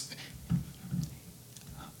knows.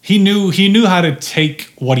 He knew how to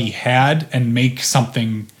take what he had and make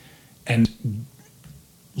something and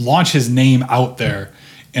launch his name out there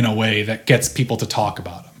in a way that gets people to talk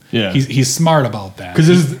about him. Yeah, he's smart about that. Because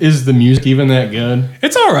is the music even that good?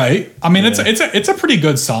 It's all right. I mean, it's a pretty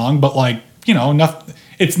good song, but like, nothing.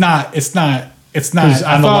 It's not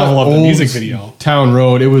on the level of the music video. Town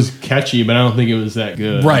Road, it was catchy, but I don't think it was that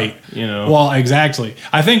good. Right. Well, exactly.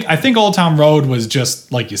 I think Old Town Road was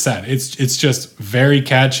just like you said. It's just very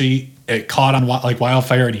catchy. It caught on like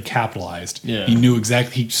wildfire, and he capitalized. Yeah. He knew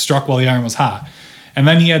exactly. He struck while the iron was hot. And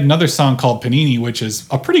then he had another song called Panini, which is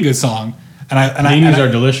a pretty good song. Paninis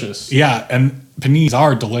are delicious. Yeah, and paninis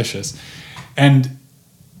are delicious. And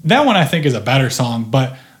that one I think is a better song,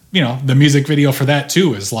 but the music video for that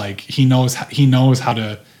too is like he knows how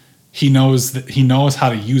to use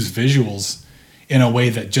visuals in a way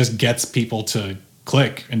that just gets people to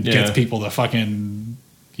click and gets people to fucking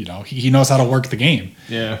he knows how to work the game.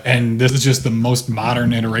 Yeah. And this is just the most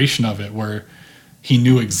modern iteration of it where he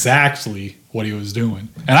knew exactly what he was doing.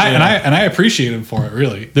 And I appreciate him for it,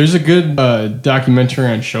 really. There's a good documentary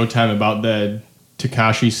on Showtime about that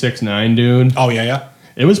Tekashi 6ix9ine dude. Oh yeah.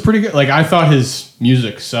 It was pretty good. Like, I thought his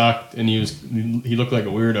music sucked, and he looked like a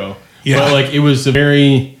weirdo. Yeah. But like, it was a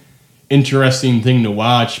very interesting thing to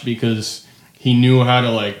watch because he knew how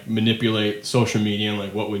to like manipulate social media and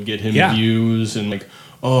like what would get him views, and like,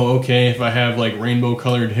 oh, okay, if I have like rainbow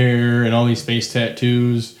colored hair and all these face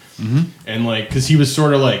tattoos, and like, because he was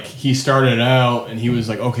sort of like, he started out and he was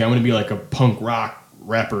like, okay, I'm gonna be like a punk rock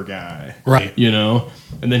rapper guy, right?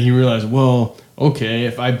 And then he realized, well, okay,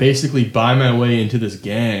 if I basically buy my way into this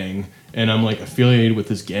gang and I'm like affiliated with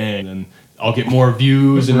this gang, then I'll get more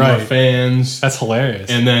views and more fans. That's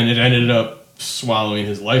hilarious. And then it ended up swallowing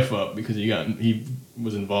his life up because he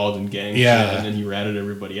was involved in gang shit, and then he ratted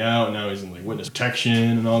everybody out, and now he's in like witness protection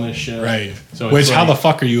and all this shit. Right. So how the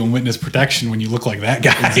fuck are you in witness protection when you look like that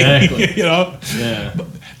guy? Exactly. Yeah.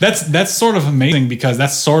 That's sort of amazing because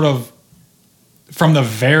that's sort of from the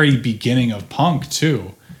very beginning of punk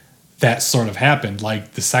too. That sort of happened.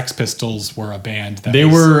 Like the Sex Pistols were a band that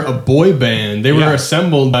were a boy band. They were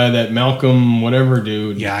assembled by that Malcolm whatever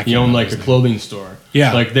dude. Yeah, he owned like a clothing store.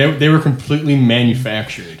 Yeah, like they were completely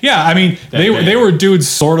manufactured. Yeah, I mean they were dudes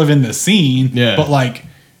sort of in the scene. Yeah, but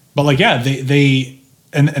they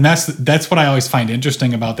and that's what I always find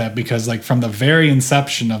interesting about that, because like from the very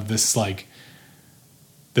inception of this like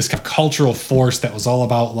this kind of cultural force that was all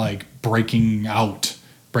about like breaking out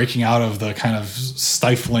of the kind of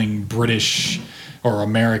stifling British or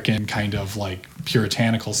American kind of like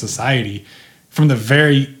puritanical society, from the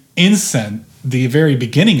very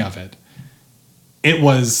beginning of it, there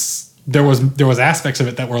was aspects of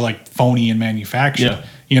it that were like phony and manufactured,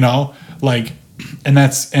 like, and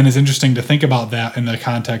it's interesting to think about that in the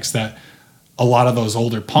context that a lot of those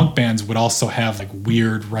older punk bands would also have like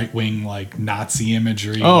weird right-wing like Nazi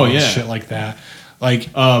imagery, shit like that. Like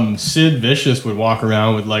Sid Vicious would walk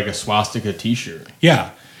around with like a swastika T-shirt.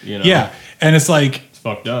 Yeah, yeah, and it's like it's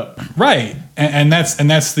fucked up, right? And that's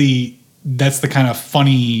the kind of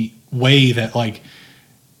funny way that like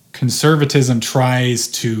conservatism tries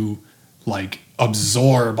to like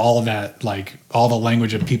absorb all of that, like all the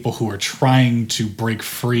language of people who are trying to break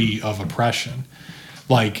free of oppression,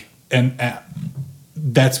 like and I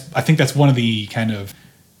think that's one of the kind of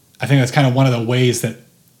one of the ways that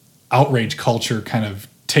outrage culture kind of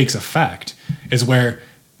takes effect, is where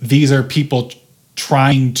these are people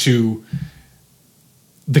trying to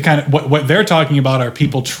what they're talking about are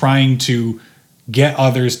people trying to get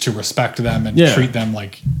others to respect them and treat them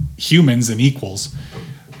like humans and equals.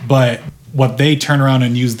 But what they turn around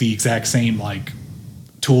and use the exact same like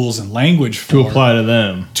tools and language for, to apply to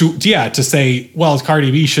them, to say, well, Cardi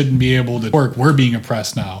B shouldn't be able to twerk, we're being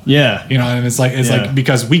oppressed now. Yeah. And it's like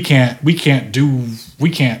because we can't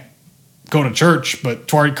go to church, but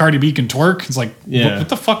Cardi B can twerk. It's like, what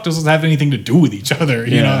the fuck does this have anything to do with each other?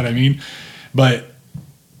 You know what I mean? but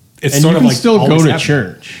it's And sort you of can like still go always to happened.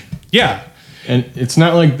 church. Yeah. And it's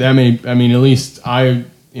not like that many. I mean, at least I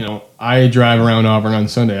drive around Auburn on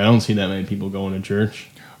Sunday. I don't see that many people going to church.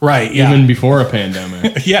 Right. Yeah. Even before a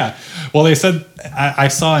pandemic. Yeah. Well, they said I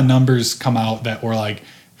saw numbers come out that were like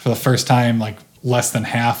for the first time, like less than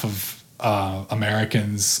half of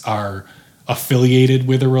Americans are affiliated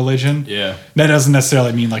with a religion. Yeah. That doesn't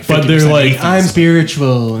necessarily mean like 50% But they're like, atheist. I'm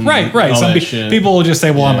spiritual. And Right. all Some that shit. people will just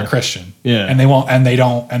say, well, I'm Yeah. a Christian. Yeah. And they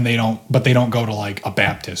don't go to like a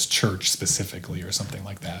Baptist church specifically or something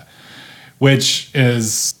like that. Which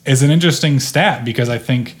is an interesting stat because I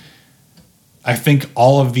think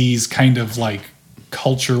all of these kind of like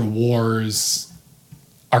culture wars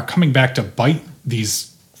are coming back to bite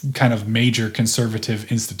these kind of major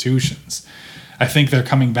conservative institutions. I think they're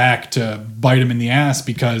coming back to bite them in the ass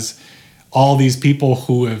because all these people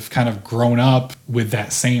who have kind of grown up with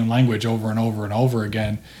that same language over and over and over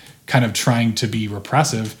again, kind of trying to be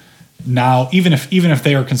repressive. Now, even if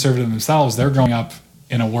they are conservative themselves, they're growing up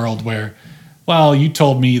in a world where, well, you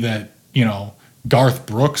told me that, Garth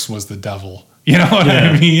Brooks was the devil. You know what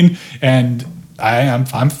I mean? And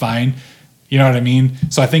I'm fine. You know what I mean?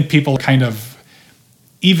 So I think people kind of,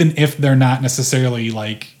 even if they're not necessarily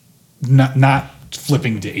like not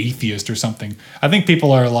flipping to atheist or something, I think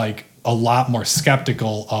people are like a lot more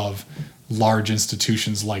skeptical of large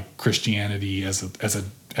institutions like Christianity as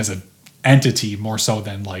a entity more so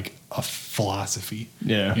than like a philosophy.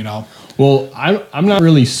 Yeah. Well, I'm not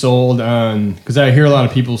really sold on, because I hear a lot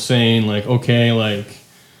of people saying like, okay, like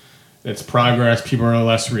it's progress. People are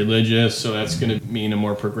less religious, so that's going to mean a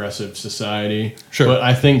more progressive society. Sure. But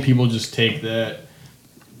I think people just take that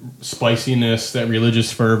spiciness, that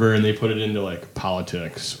religious fervor, and they put it into like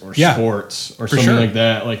politics or sports or something like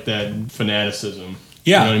that fanaticism.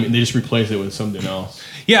 Yeah. You know what I mean? They just replace it with something else.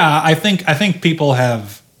 Yeah, I think people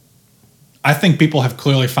have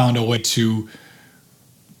clearly found a way to.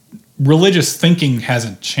 Religious thinking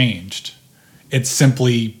hasn't changed. It's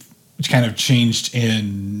simply kind of changed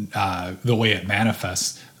in the way it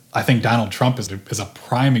manifests. I think Donald Trump is a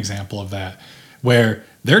prime example of that, where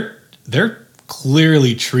they're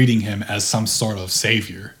clearly treating him as some sort of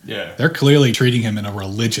savior. Yeah. They're clearly treating him in a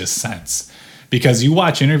religious sense, because you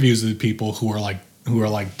watch interviews with people who are like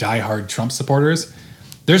diehard Trump supporters.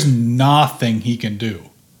 There's nothing he can do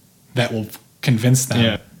that will convince them.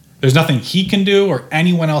 Yeah. There's nothing he can do or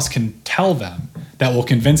anyone else can tell them that will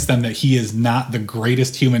convince them that he is not the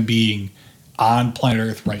greatest human being on planet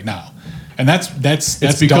Earth right now. And that's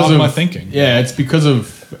dogma thinking. Yeah, it's because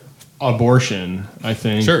of abortion, I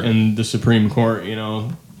think, Sure. and the Supreme Court.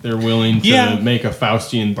 They're willing to make a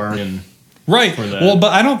Faustian bargain. Right. For that. Well,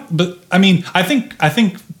 I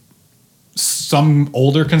think some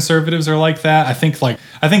older conservatives are like that. I think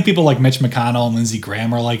people like Mitch McConnell and Lindsey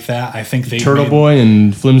Graham are like that. I think Turtle Boy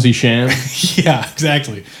and Flimsy Sham. Yeah,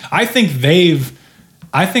 exactly. I think they've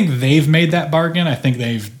made that bargain. I think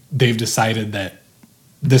they've decided that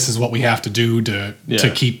this is what we have to do to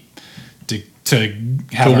keep to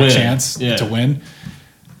have our chance to win.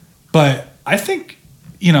 But I think,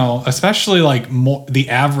 especially like the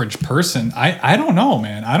average person, I don't know,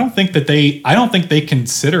 man. I don't think they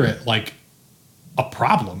consider it like a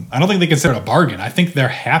problem. I don't think they consider it a bargain. I think they're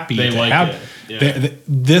happy They to like have it. Yeah.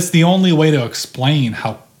 this. The only way to explain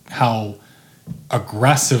how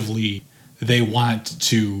aggressively they want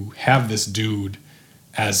to have this dude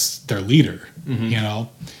as their leader,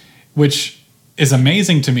 which is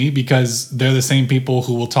amazing to me, because they're the same people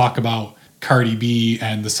who will talk about Cardi B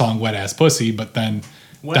and the song Wet Ass Pussy, but then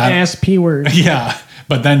Ass P word. Yeah,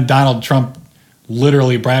 but then Donald Trump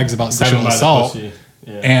literally brags about sexual assault,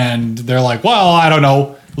 and they're like, well, I don't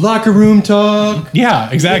know. Locker room talk. Yeah,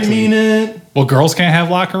 exactly. Didn't mean it. Well, girls can't have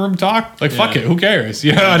locker room talk. Like, fuck it, who cares?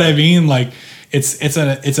 You know what I mean? Like, it's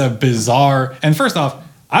a bizarre. And first off,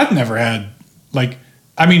 I've never had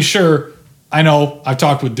sure, I know I've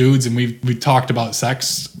talked with dudes and we talked about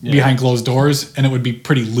sex behind closed doors, and it would be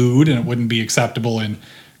pretty lewd and it wouldn't be acceptable in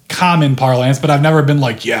common parlance. But I've never been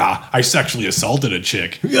like, yeah, I sexually assaulted a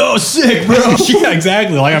chick. Yo, sick, bro. Yeah,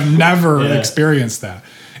 exactly. Like, I've never experienced that.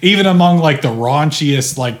 Even among like the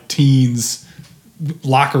raunchiest like teens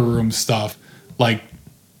locker room stuff, like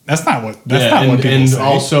that's not what people say.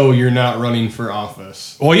 Also, you're not running for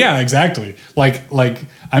office. Well, yeah, exactly. Like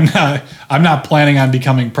I'm not planning on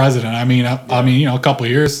becoming president. I mean, a couple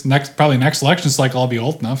of years, next election cycle, I'll be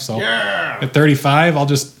old enough. So at 35,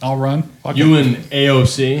 I'll run. You and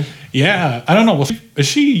AOC? Yeah, I don't know. Is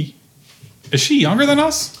she younger than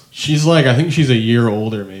us? She's like, I think she's a year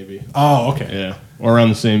older, maybe. Oh, okay. Yeah, or around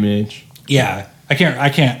the same age. Yeah, I can't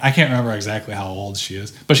remember exactly how old she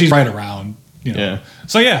is, but she's right around. Yeah.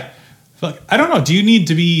 So yeah, Like, I don't know. Do you need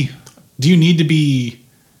to be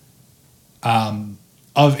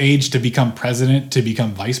of age to become president, to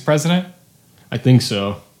become vice president? I think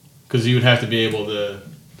so, because you would have to be able to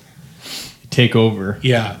take over.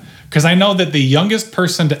 Yeah, because I know that the youngest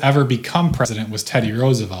person to ever become president was Teddy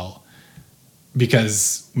Roosevelt,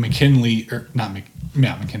 because McKinley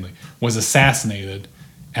was assassinated,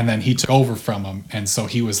 and then he took over from him, and so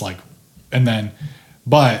he was like, and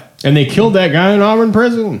they killed that guy in Auburn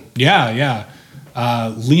prison. Yeah.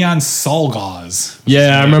 Leon Salgaz.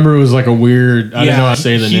 Yeah, I remember it was like a weird. I didn't know how to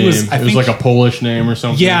say the name. It was like a Polish name or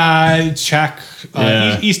something. Yeah, Czech,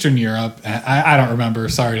 Eastern Europe. I don't remember.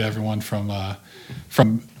 Sorry to everyone from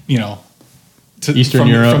Eastern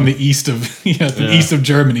Europe, from the east of the east of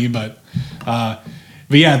Germany. But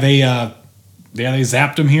yeah, they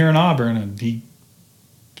zapped him here in Auburn, and he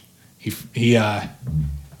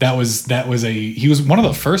was one of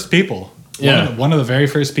the first people. Yeah. One of the very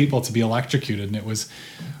first people to be electrocuted, and it was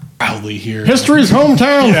proudly here. History's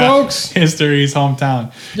hometown, folks. History's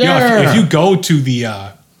hometown. Yeah. If you go to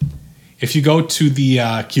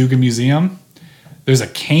the Cayuga Museum, there's a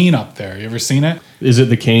cane up there. You ever seen it? Is it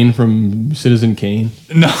the cane from Citizen Kane?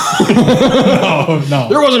 No. No.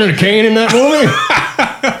 There wasn't a cane in that movie.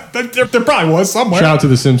 there probably was somewhere. Shout out to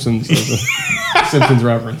the Simpsons. Simpsons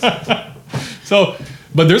reference. So,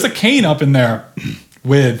 but there's a cane up in there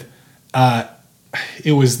with.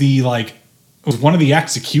 It was one of the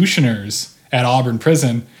executioners at Auburn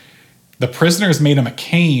Prison. The prisoners made him a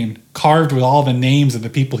cane carved with all the names of the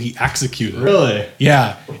people he executed. Really?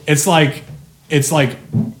 Yeah. It's like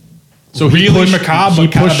so really macabre,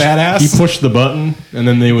 but kind of badass. He pushed the button, and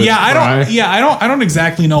then they would. I don't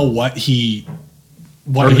exactly know what he.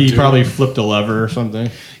 Or he probably flipped a lever or something.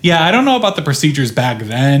 Yeah, I don't know about the procedures back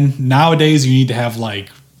then. Nowadays, you need to have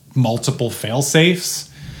multiple fail safes.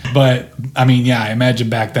 But I mean, yeah, I imagine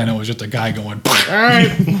back then it was just a guy going, all right,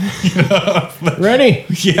 ready?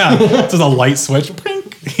 Yeah, just a light switch, and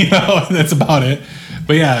that's about it.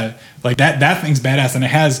 But yeah, that thing's badass, and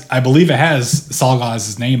I believe it has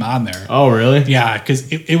Salgaz's name on there. Oh, really? Yeah,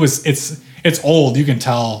 because it's old. You can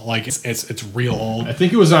tell, it's real old. I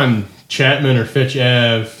think it was on Chapman or Fitch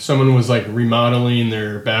Ave. Someone was remodeling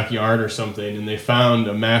their backyard or something, and they found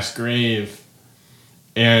a mass grave.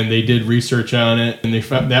 And they did research on it, and they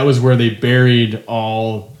found that was where they buried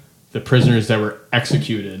all the prisoners that were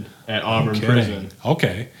executed at Auburn Prison.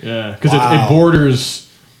 Okay. Yeah, because it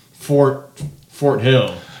borders Fort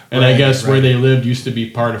Hill, and I guess where they lived used to be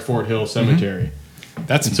part of Fort Hill Cemetery.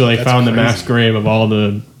 Mm-hmm. So they found the mass grave of all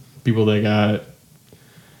the people that got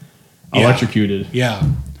electrocuted. Yeah,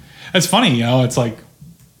 it's funny. It's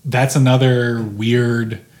that's another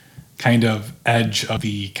weird kind of edge of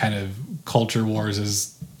the kind of culture wars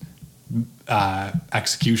is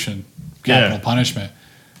execution, capital punishment,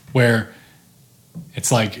 where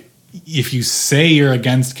it's if you say you're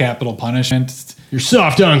against capital punishment, you're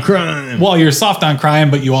soft on crime. Well, you're soft on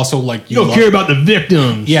crime, but you also you don't care about the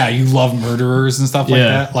victims. Yeah, you love murderers and stuff like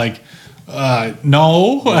that.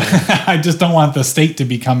 No, I just don't want the state to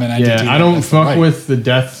become an entity. Yeah, I don't fuck with the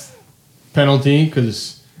death penalty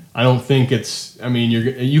because I don't think it's. I mean,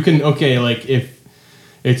 you can if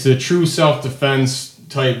it's a true self-defense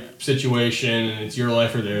type situation and it's your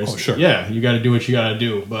life or theirs. Oh, sure. Yeah, you got to do what you got to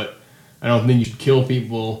do. But I don't think you should kill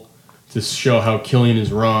people to show how killing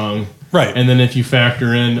is wrong. Right. And then if you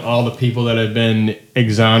factor in all the people that have been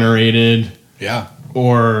exonerated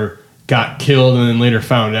or got killed and then later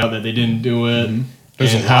found out that they didn't do it, and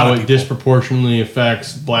how it disproportionately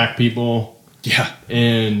affects black people. Yeah.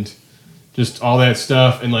 And just all that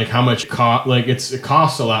stuff, and how much it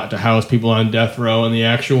costs a lot to house people on death row, and the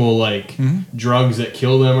actual drugs that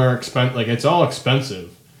kill them are expensive. It's all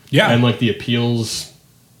expensive. Yeah, and the appeals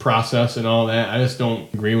process and all that. I just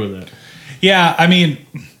don't agree with it. Yeah, I mean,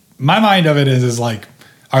 my mind of it is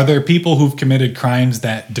are there people who've committed crimes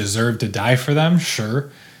that deserve to die for them? Sure,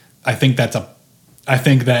 I think that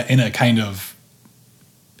in a kind of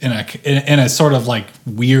in a sort of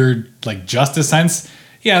weird justice sense.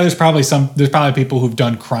 Yeah, there's probably people who've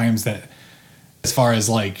done crimes that, as far as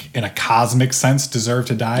in a cosmic sense, deserve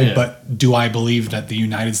to die. Yeah. But do I believe that the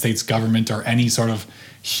United States government or any sort of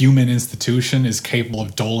human institution is capable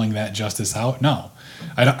of doling that justice out? No,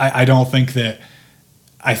 I don't think that.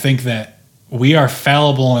 I think that we are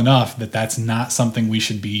fallible enough that that's not something we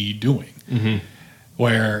should be doing. Mm-hmm.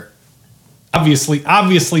 Where obviously,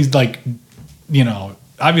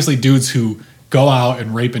 dudes who go out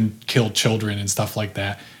and rape and kill children and stuff like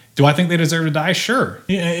that. Do I think they deserve to die? Sure.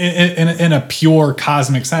 In a pure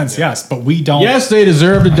cosmic sense, yes. But we don't. Yes, they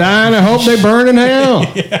deserve to die, and I hope they burn in hell.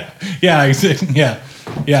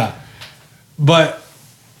 Yeah. But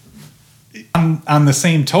on the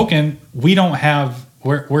same token,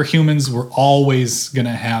 we're humans. We're always going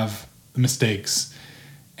to have mistakes.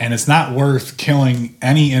 And it's not worth killing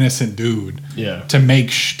any innocent dude to make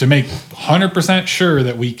 100% sure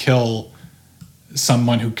that we kill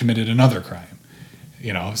someone who committed another crime.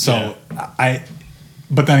 So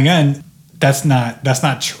but then again, that's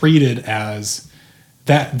not treated as,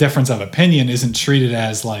 that difference of opinion isn't treated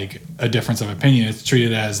as like a difference of opinion. It's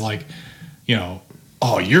treated as like,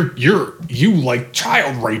 oh, you like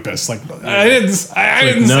child rapists. Like I didn't say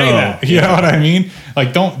that. You know what I mean?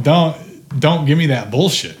 Like don't give me that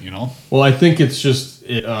bullshit. Well, I think it's just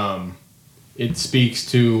it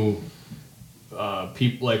speaks to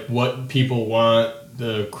people, like what people want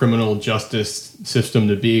the criminal justice system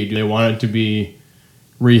to be. Do they want it to be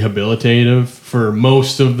rehabilitative for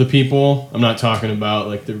most of the people? I'm not talking about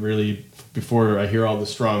like the really, before I hear all the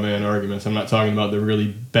straw man arguments, I'm not talking about the really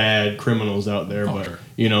bad criminals out there, but sure.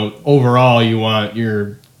 Overall you want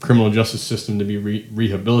your criminal justice system to be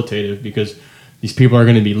rehabilitative, because these people are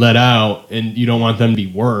going to be let out and you don't want them to be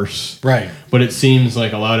worse. Right. But it seems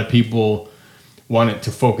like a lot of people want it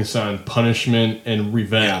to focus on punishment and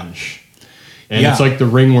revenge. And it's like the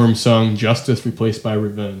Ringworm song, justice replaced by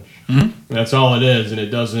revenge. Mm-hmm. That's all it is. And it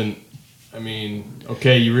doesn't,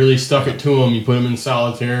 okay, you really stuck it to them. You put them in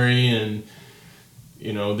solitary and,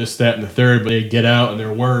 this, that, and the third. But they get out and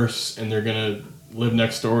they're worse and they're going to live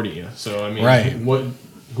next door to you. So, right.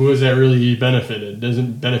 Who has that really benefited? It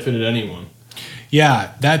doesn't benefit anyone.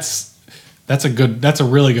 Yeah, that's a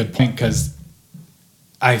really good point, because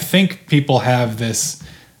I think people have this,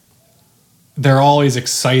 they're always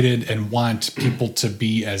excited and want people to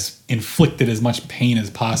be inflicted as much pain as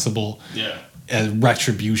possible, as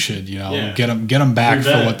retribution, get them back revenge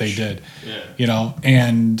for what they did,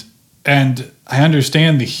 and I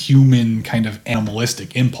understand the human kind of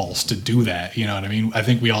animalistic impulse to do that. You know what I mean? I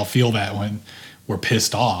think we all feel that when we're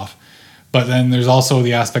pissed off. But then there's also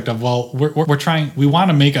the aspect of, well, we want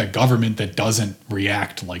to make a government that doesn't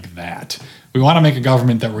react like that. We want to make a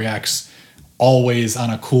government that reacts always on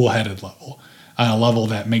a cool-headed level, on a level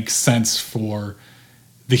that makes sense for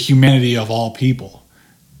the humanity of all people.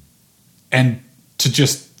 And to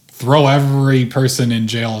just throw every person in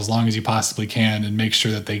jail as long as you possibly can and make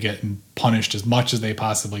sure that they get punished as much as they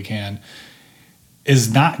possibly can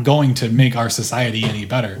is not going to make our society any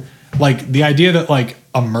better. Like the idea that like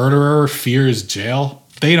a murderer fears jail,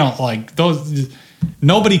 they don't like those.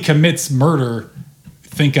 Nobody commits murder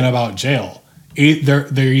thinking about jail. They're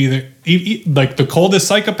either like the coldest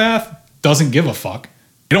psychopath doesn't give a fuck.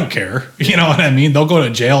 They don't care. You know what I mean? They'll go to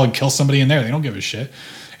jail and kill somebody in there. They don't give a shit.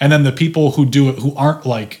 And then the people who do it, who aren't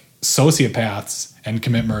like sociopaths and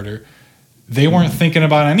commit murder, they weren't thinking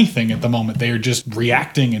about anything at the moment. They are just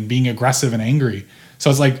reacting and being aggressive and angry. So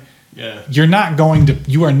it's like, you are not going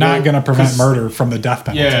to prevent murder from the death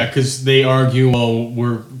penalty. Yeah, because they argue, well,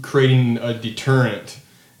 we're creating a deterrent,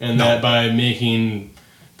 and that by making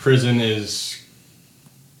prison as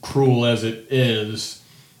cruel as it is,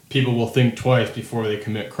 people will think twice before they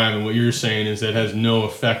commit crime. And what you're saying is that it has no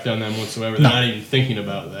effect on them whatsoever. They're not even thinking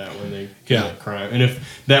about that when they commit crime. And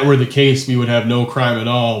if that were the case, we would have no crime at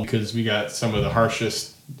all, because we got some of the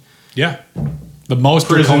harshest... The most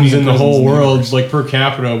prisons in the whole world, like per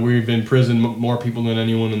capita, we've imprisoned more people than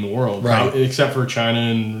anyone in the world, right? Except for China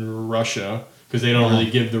and Russia, because they don't really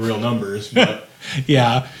give the real numbers. But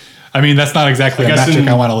that's not exactly a metric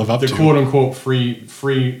I want to live up to. The quote unquote free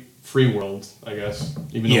world, I guess.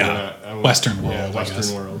 Even though we're not Western world. Yeah,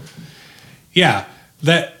 Western world. Yeah,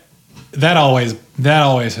 that always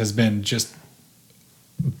has been just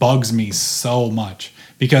bugs me so much,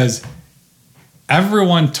 because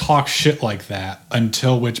everyone talks shit like that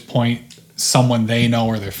until which point someone they know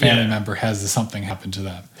or their family member has something happen to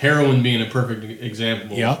them. Heroin being a perfect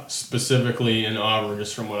example, specifically in Auburn,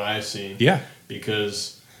 just from what I've seen. Yeah.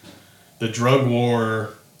 Because the drug war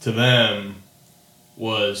to them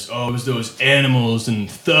was, it was those animals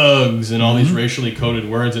and thugs and all these racially coded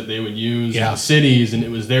words that they would use in the cities, and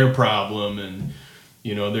it was their problem, and,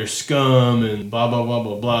 they're scum and blah, blah, blah,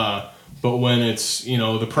 blah, blah. But when it's,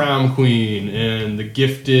 the prom queen and the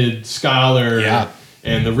gifted scholar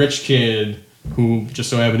and the rich kid who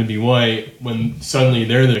just so happen to be white, when suddenly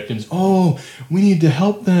they're the victims, we need to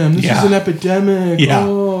help them. This is an epidemic. Yeah.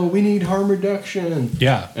 Oh, we need harm reduction.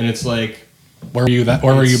 Yeah. And it's like... Where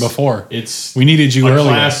were you before? We needed you earlier.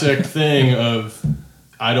 Classic thing of,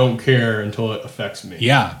 I don't care until it affects me.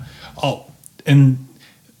 Yeah. Oh, and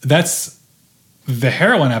that's... The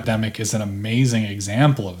heroin epidemic is an amazing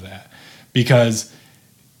example of that. Because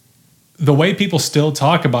the way people still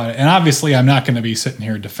talk about it, and obviously I'm not going to be sitting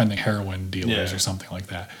here defending heroin dealers or something like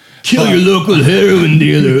that, Kill your local heroin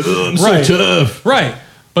dealer. Oh, I'm Right. so tough. Right.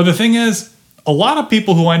 But the thing is, a lot of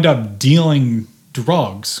people who end up dealing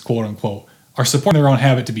drugs, quote unquote, are supporting their own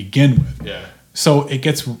habit to begin with. Yeah. So it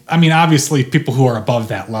gets, I mean, obviously people who are above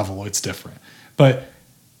that level, it's different. But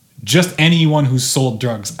just anyone who's sold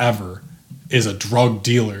drugs ever is a drug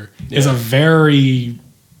dealer is a very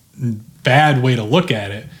bad way to look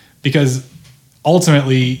at it, because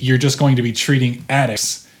ultimately you're just going to be treating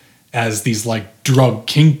addicts as these like drug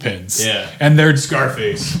kingpins. Yeah. And they're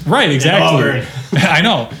Scarface. right, exactly. I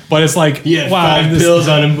know. But it's like, Yeah, wow, 5 pills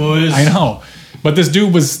on him, boys. I know. But this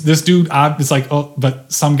dude it's like, oh,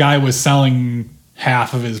 but some guy was selling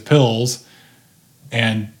half of his pills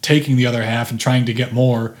and taking the other half and trying to get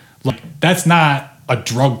more. Like, that's not a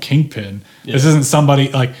drug kingpin. Yeah. This isn't somebody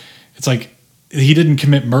like, it's like he didn't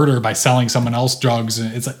commit murder by selling someone else drugs.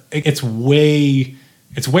 And it's way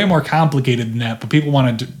more complicated than that. But people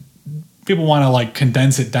want to like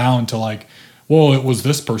condense it down to like, well, it was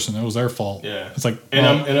this person, it was their fault. Yeah. It's like, And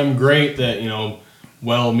well, I'm great that,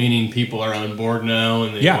 well-meaning people are on board now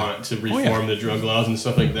and they want to reform the drug laws and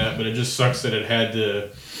stuff like that. But it just sucks that it had to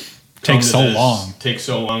take so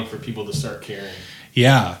long for people to start caring.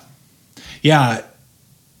 Yeah. Yeah.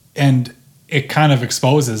 And it kind of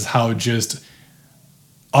exposes how just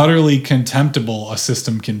utterly contemptible a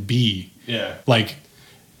system can be. Yeah. Like,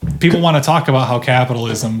 people want to talk about how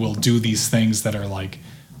capitalism will do these things that are like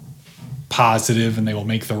positive and they will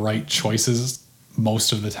make the right choices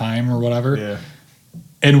most of the time or whatever. Yeah.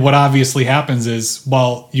 And what obviously happens is,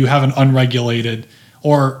 well, you have an unregulated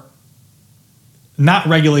or not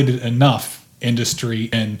regulated enough industry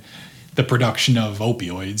in the production of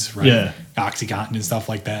opioids, right? Yeah. Oxycontin and stuff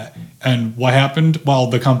like that. And what happened?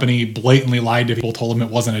 Well, the company blatantly lied to people, told them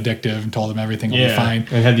it wasn't addictive, and told them everything will be fine.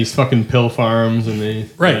 And had these fucking pill farms and they...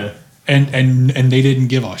 Right. Yeah. And they didn't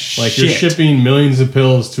give a shit. Like, you're shipping millions of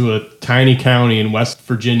pills to a tiny county in West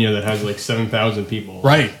Virginia that has like 7,000 people.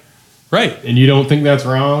 Right. Right. And you don't think that's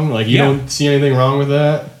wrong? Like, you Yeah. don't see anything wrong with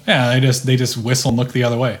that? Yeah, they just whistle and look the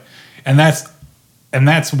other way. And that's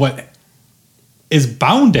what is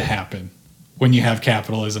bound to happen when you have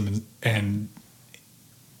capitalism and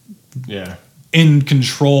Yeah. in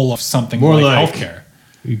control of something More like like healthcare.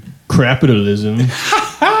 Capitalism.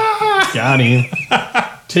 Got him.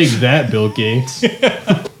 Take that, Bill Gates.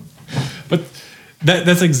 But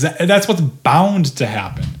that's what's bound to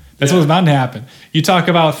happen. That's what's bound to happen. You talk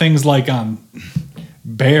about things like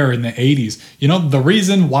Bear in the 80s. The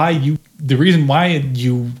reason why you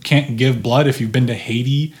can't give blood if you've been to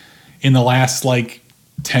Haiti in the last like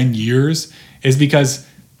 10 years is because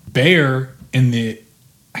Bear in the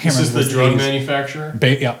This is the drug manufacturer?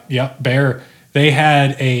 Bear. They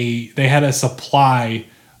had a supply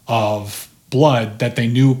of blood that they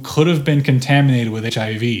knew could have been contaminated with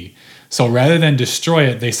HIV. So rather than destroy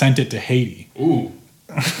it, they sent it to Haiti. Ooh.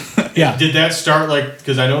 Yeah. Did that start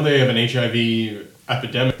because I know they have an HIV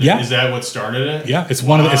epidemic. Yeah. Is that what started it? Yeah, it's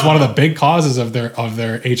one of the big causes of their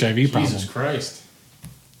HIV problem. Jesus Christ.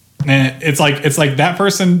 And it's like that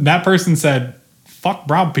person said, "Fuck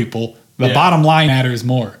brown people. The bottom line matters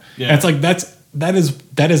more." Yeah. And it's like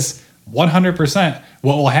that is 100%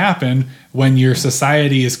 what will happen when your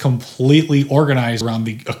society is completely organized around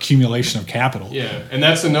the accumulation of capital. Yeah, and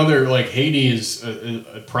that's another, like, Haiti is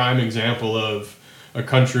a prime example of a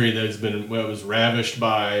country that was ravished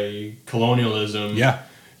by colonialism. Yeah.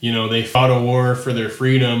 They fought a war for their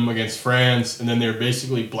freedom against France, and then they were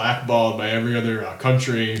basically blackballed by every other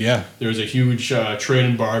country. Yeah. There was a huge trade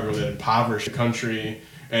embargo that impoverished the country,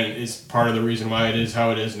 and it's part of the reason why it is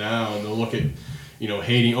how it is now. And they'll look at,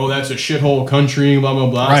 Haiti, oh, that's a shithole country, blah, blah,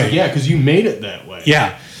 blah. Right. Like, yeah, because you made it that way.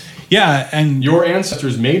 Yeah. Yeah, and Your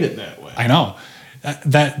ancestors made it that way. I know.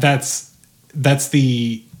 That's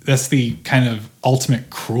the kind of ultimate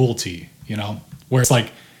cruelty, where it's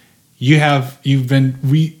like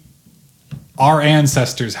our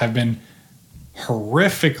ancestors have been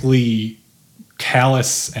horrifically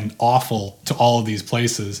callous and awful to all of these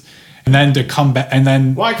places, and then to come back and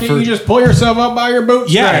then why can't you just pull yourself up by your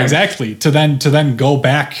bootstraps? Yeah, exactly. To then go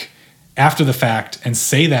back after the fact and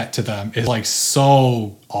say that to them is like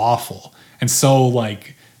so awful and so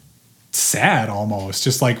like sad almost.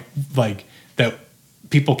 Just like that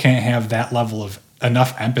people can't have that level of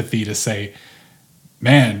enough empathy to say,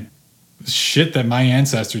 man, shit that my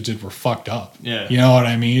ancestors did were fucked up. Yeah. You know what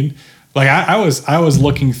I mean? Like I was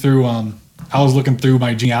looking through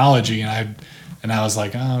my genealogy and I was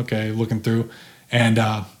like, oh, okay, looking through and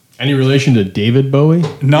any relation to David Bowie? No.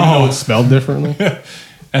 Even though it's spelled differently.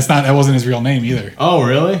 that wasn't his real name either. Oh,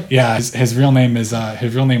 really? Yeah, his real name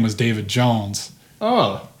was David Jones.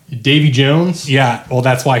 Oh. Davy Jones? Yeah, well,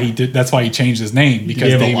 that's why he did. That's why he changed his name,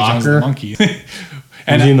 because have a Davy Jones locker? the monkey. Was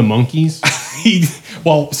he in the Monkeys?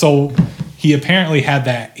 So he apparently had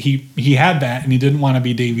that. He had that, and he didn't want to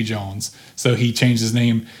be Davy Jones, so he changed his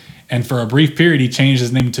name. And for a brief period, he changed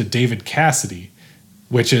his name to David Cassidy,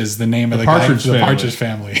 which is the name of the Partridge guy, the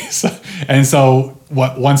Family. Partridge Family. So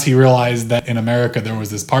once he realized that in America there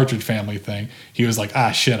was this Partridge Family thing, he was like,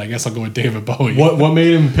 shit, I guess I'll go with David Bowie. What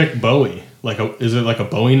made him pick Bowie? Is it like a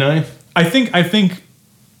Bowie knife? I think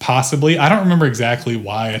possibly. I don't remember exactly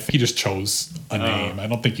why. I think he just chose a name. I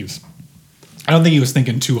don't think he was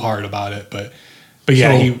thinking too hard about it, but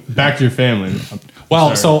yeah, So, back to your family.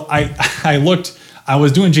 Well, Sorry. so I looked. I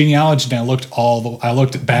was doing genealogy, and I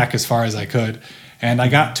looked back as far as I could, and I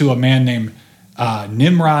got to a man named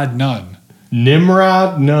Nimrod Nunn.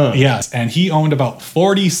 Nimrod Nunn. Yes, and he owned about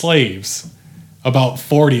 40 slaves, about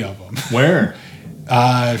 40 of them. Where?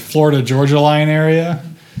 Florida Georgia line area.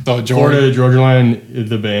 So Florida Georgia Line,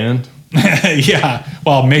 the band. Yeah,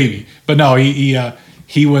 well, maybe, but no, he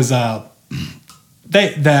was that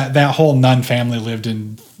whole Nunn family lived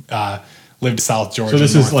in South Georgia. So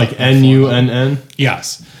this is like Nunn.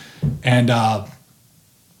 Yes, and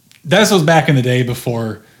this was back in the day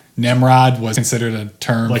before Nimrod was considered a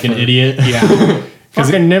term Like an idiot. Yeah,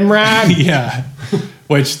 Fucking Nimrod. yeah.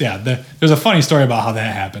 Which there's a funny story about how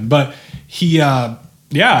that happened, but he So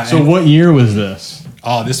what year was this?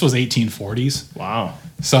 this was 1840s. Wow.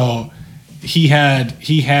 So he had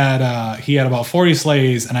about 40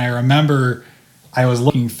 slaves, and I remember I was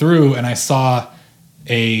looking through and I saw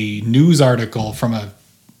a news article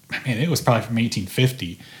it was probably from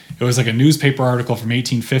 1850. It was like a newspaper article from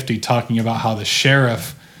 1850 talking about how the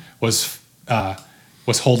sheriff was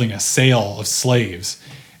holding a sale of slaves,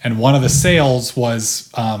 and one of the sales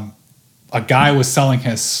was a guy was selling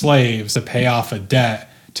his slaves to pay off a debt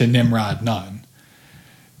to Nimrod Nunn,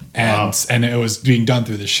 and it was being done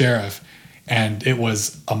through the sheriff, and it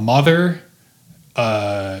was a mother,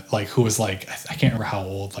 who was like, I can't remember how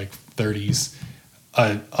old, like 30s,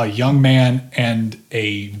 a young man and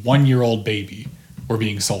a 1-year-old baby were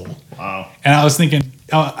being sold. Wow. And I was thinking,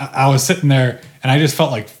 I was sitting there, and I just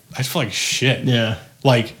felt like shit. Yeah.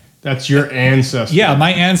 Like, That's your ancestor. yeah,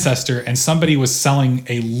 my ancestor, and somebody was selling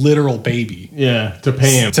a literal baby. Yeah, to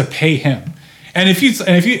pay him. And if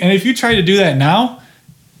you try to do that now,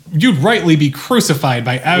 you'd rightly be crucified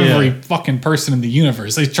by every fucking person in the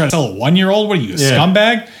universe. They try to sell a 1-year-old. What are you, a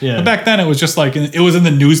scumbag? Yeah. But back then it was just like, it was in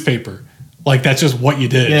the newspaper. Like, that's just what you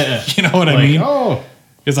did. Yeah. You know what I mean? Oh.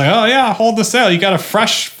 It's like, oh yeah, hold the sale. You got a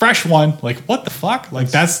fresh one. Like, what the fuck? Like,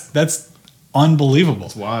 that's unbelievable.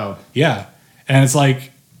 It's wild. Yeah. And it's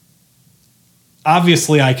like,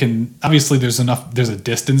 obviously there's a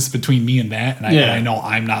distance between me and that. And I know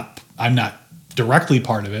I'm not directly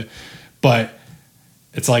part of it, but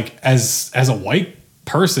it's like, as a white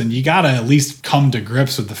person, you got to at least come to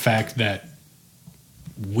grips with the fact that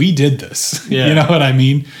we did this. Yeah. You know what I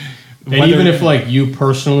mean? And even if like you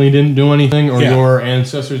personally didn't do anything, or Yeah. your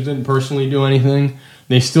ancestors didn't personally do anything,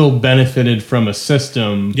 they still benefited from a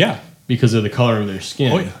system. Yeah. Because of the color of their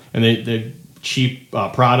skin. Oh, yeah. And they cheap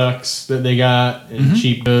products that they got and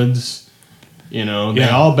cheap goods. They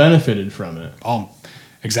all benefited from it.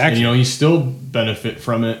 Exactly. And you still benefit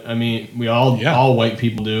from it. I mean, we all white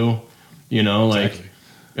people do. Exactly.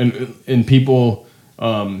 and people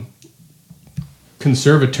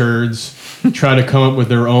conservators try to come up with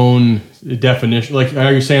their own definition. Like how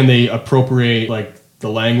you're saying, they appropriate like the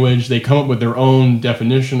language. They come up with their own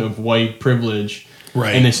definition of white privilege.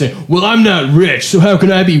 Right. And they say, well, I'm not rich, so how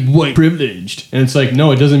can I be white privileged? And it's like,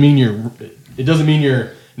 no, it doesn't mean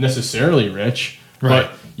you're necessarily rich. Right.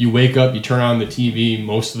 But you wake up, you turn on the TV,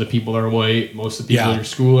 most of the people are white, most of the people in your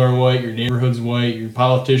school are white, your neighborhood's white, your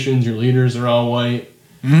politicians, your leaders are all white.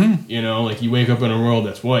 Mm-hmm. Like you wake up in a world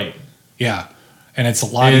that's white. Yeah. And it's a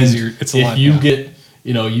lot easier. It's a lot. If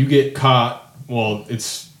you get caught, well,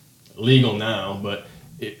 it's legal now, but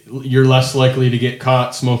you're less likely to get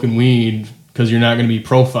caught smoking weed because you're not going to be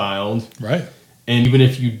profiled. Right. And even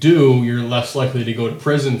if you do, you're less likely to go to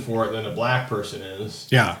prison for it than a black person is.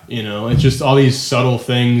 Yeah. It's just all these subtle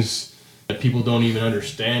things that people don't even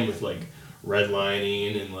understand with like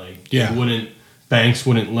redlining and like banks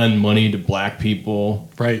wouldn't lend money to black people.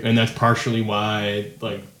 Right. And that's partially why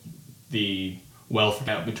like the wealth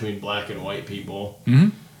gap between black and white people. Mm-hmm.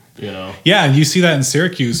 Yeah, and you see that in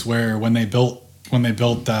Syracuse where when they built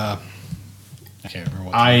I can't remember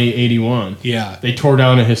what I-81. Yeah. They tore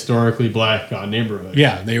down a historically black neighborhood.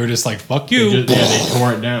 Yeah, they were just like, fuck you. They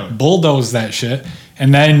tore it down. Bulldozed that shit.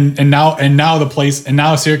 And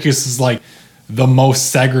now Syracuse is like the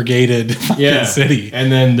most segregated fucking city.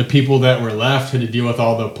 And then the people that were left had to deal with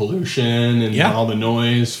all the pollution and Yeah. all the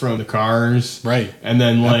noise from the cars. Right. And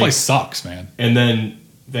then That like place sucks, man. and then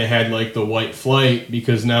they had like the white flight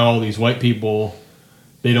because now all these white people,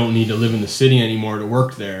 they don't need to live in the city anymore to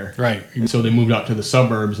work there. Right. And so they moved out to the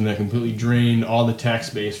suburbs and that completely drained all the tax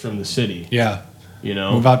base from the city. Yeah. You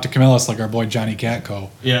know? Move out to Camillus like our boy Johnny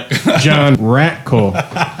Catco. Yeah. John Ratko.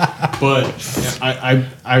 But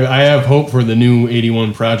I have hope for the new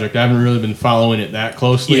 81 project. I haven't really been following it that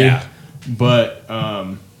closely. Yeah. But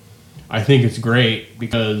I think it's great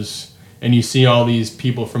because, and you see all these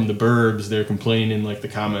people from the burbs, they're complaining in like the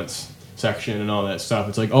comments section and all that stuff.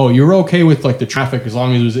 It's like, oh, you're okay with like the traffic as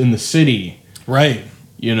long as it was in the city. Right.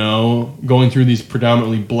 You know, going through these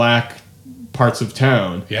predominantly black parts of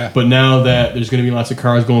town. Yeah. But now that there's going to be lots of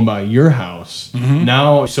cars going by your house,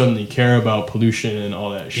 now you suddenly care about pollution and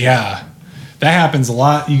all that shit. Yeah. That happens a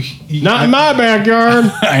lot. Not in my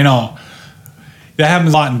backyard. I know. That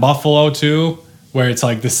happens a lot in Buffalo too, where it's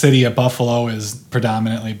like the city of Buffalo is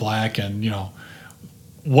predominantly black, and you know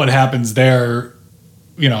what happens there.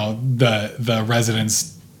 You know the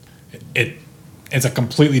residents. It's a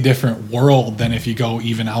completely different world than if you go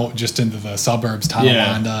even out just into the suburbs,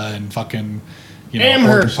 Tonawanda and fucking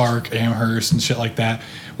Amherst. Orchard Park, Amherst, and shit like that,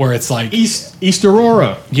 where it's like East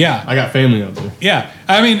Aurora. yeah, I got family out there. yeah.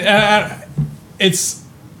 I mean, it's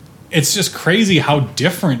just crazy how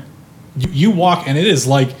different you walk, and it is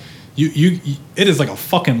like it is like a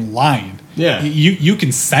fucking line. Yeah. You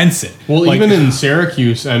can sense it. Well, Like, even in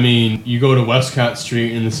Syracuse, I mean, you go to Westcott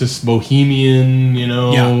Street and it's this bohemian,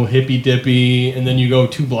 hippy dippy, and then you go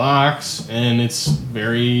 2 blocks and it's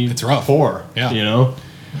rough. poor. Yeah.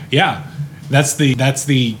 Yeah, that's the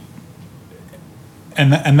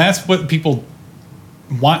and that's what people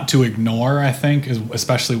want to ignore. I think is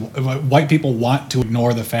especially white people want to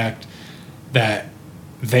ignore the fact that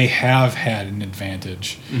they have had an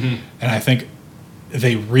advantage, and I think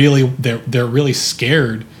they're really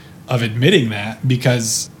scared of admitting that,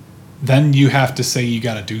 because then you have to say you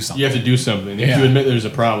got to do something. You have to do something. If you admit there's a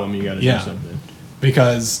problem, you got to do something.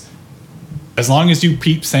 Because as long as you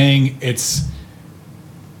keep saying it's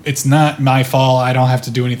not my fault, I don't have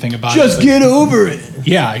to do anything about it. Just get over it.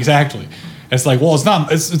 Yeah, exactly. It's like, well,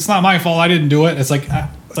 it's not my fault. I didn't do it. It's like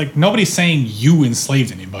nobody's saying you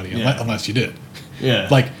enslaved anybody unless you did. Yeah.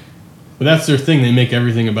 Like, but that's their thing. They make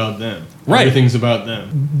everything about them. Right. Everything's about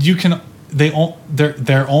them. they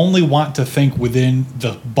only want to think within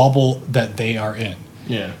the bubble that they are in.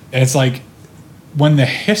 Yeah. And it's like when the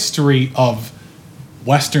history of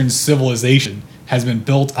Western civilization has been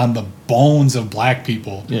built on the bones of black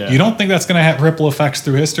people. Yeah. You don't think that's going to have ripple effects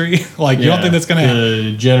through history? Like, you don't think that's going to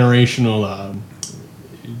the generational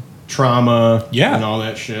trauma and all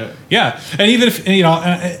that shit. Yeah. And even if,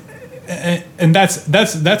 and that's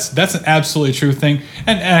an absolutely true thing.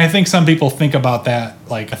 And I think some people think about that,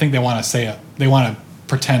 like, I think they want to say it. They want to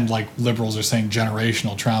pretend like liberals are saying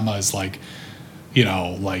generational trauma is like,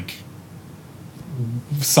 like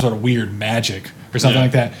some sort of weird magic or something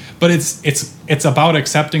like that. But it's about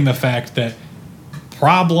accepting the fact that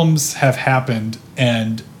problems have happened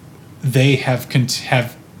and they have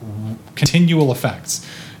continual effects.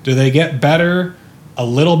 Do they get better a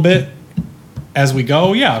little bit as we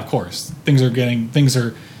go? Yeah, of course. Things are,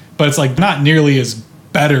 but it's like not nearly as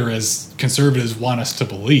better as conservatives want us to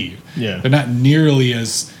believe. Yeah. They're not nearly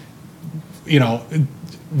as, Martin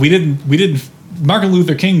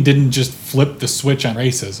Luther King didn't just flip the switch on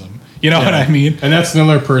racism. You know what I mean? And that's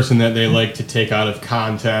another person that they like to take out of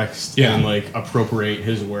context and like appropriate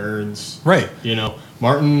his words. Right.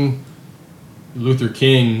 Martin Luther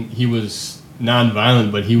King, he was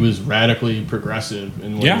nonviolent, but he was radically progressive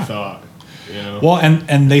in what he thought. Well,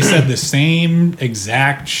 and they said the same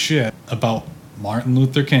exact shit about Martin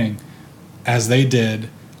Luther King as they did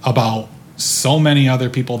about so many other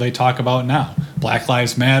people they talk about now. Black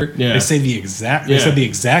Lives Matter. Yeah. They said the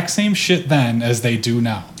exact same shit then as they do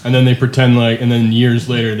now. And then they pretend like, and then years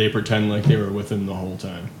later they pretend like they were with him the whole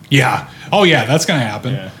time. Yeah. Oh yeah, that's gonna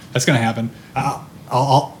happen. Yeah. That's gonna happen.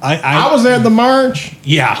 I was at the march.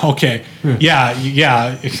 Yeah. Okay. Yeah.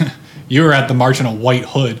 Yeah. You were at the march in a white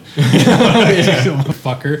hood,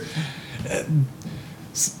 fucker.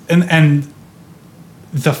 And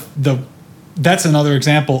that's another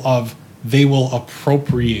example of they will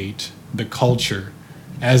appropriate the culture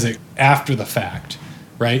after the fact,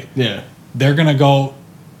 right? Yeah. The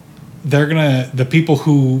people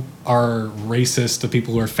who are racist, the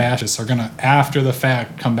people who are fascists are gonna after the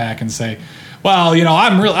fact come back and say, well,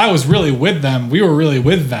 I was really with them. We were really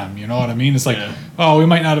with them. You know what I mean? It's like, we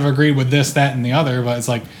might not have agreed with this, that, and the other, but it's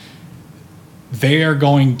like they are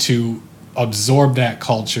going to absorb that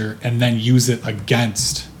culture and then use it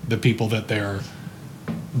against the people that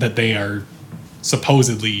they are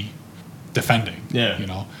supposedly defending. Yeah. You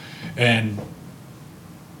know, and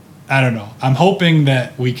I don't know. I'm hoping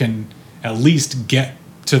that we can at least get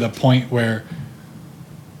to the point where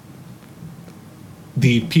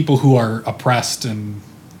the people who are oppressed and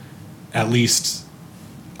at least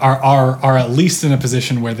are at least in a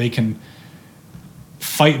position where they can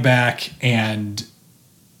fight back and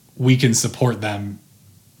we can support them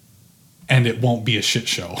and it won't be a shit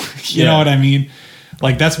show. You know what I mean?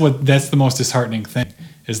 Like that's the most disheartening thing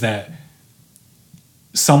is that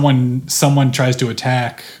someone tries to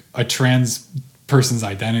attack a trans person's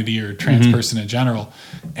identity or trans person in general,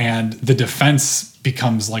 and the defense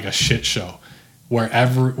becomes like a shit show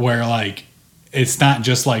where like it's not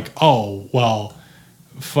just like, oh well,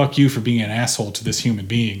 fuck you for being an asshole to this human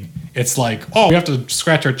being. It's like, oh, we have to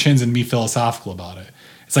scratch our chins and be philosophical about it.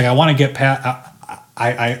 It's like I want to get past.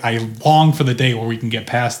 I long for the day where we can get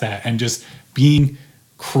past that, and just being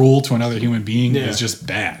cruel to another human being is just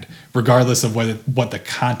bad, regardless of what the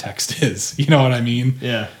context is. You know what I mean?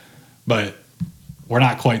 Yeah. But we're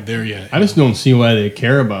not quite there yet. I just don't see why they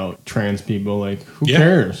care about trans people. Like, who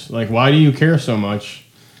cares? Like, why do you care so much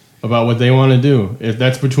about what they want to do? If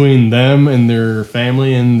that's between them and their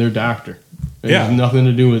family and their doctor. It has nothing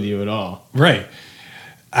to do with you at all. Right.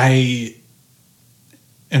 And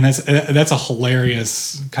that's a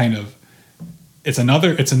hilarious kind of, it's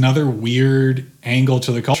another weird angle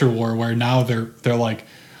to the culture war where now they're like,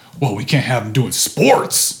 well, we can't have them doing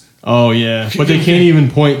sports. Oh yeah, but they can't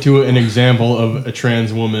even point to an example of a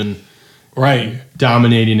trans woman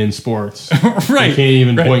dominating in sports. Right. They can't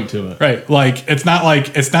even point to it. Right. Like it's not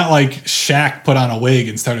like Shaq put on a wig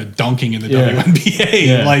and started dunking in the WNBA.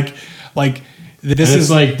 Yeah. Like this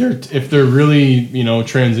is like if they're really,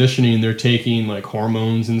 transitioning, they're taking like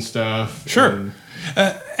hormones and stuff. Sure.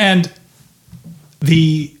 And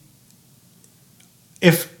if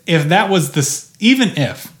that was this, even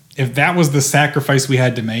if that was the sacrifice we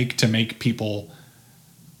had to make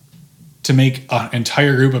an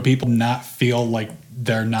entire group of people not feel like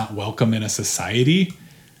they're not welcome in a society.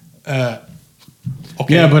 Okay.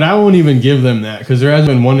 Yeah, but I won't even give them that because there hasn't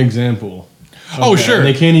been one example. Oh, sure. And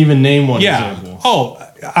they can't even name one example. Oh,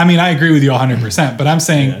 I mean, I agree with you 100%, but I'm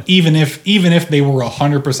saying even if they were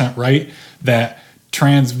 100% right that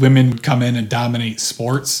trans women would come in and dominate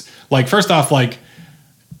sports, like first off, like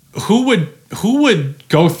who would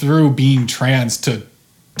go through being trans to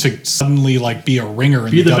suddenly like be a ringer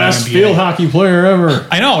in be the best field hockey player ever?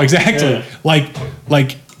 I know, exactly. Yeah.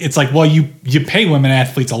 Like it's like, well, you pay women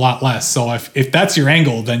athletes a lot less, so if that's your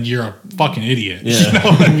angle, then you're a fucking idiot. Yeah. You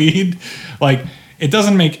know what I mean? Like it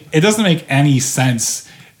doesn't make any sense.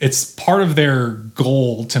 It's part of their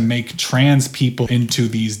goal to make trans people into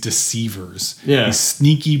these deceivers. Yeah. These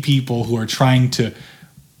sneaky people who are trying to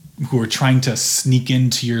sneak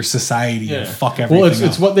into your society and fuck everything up. Well,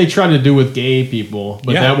 it's what they try to do with gay people,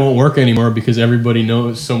 but that won't work anymore because everybody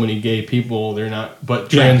knows so many gay people. They're not, but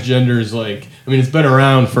transgender is like, I mean, it's been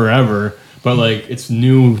around forever, but like it's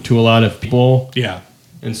new to a lot of people. Yeah.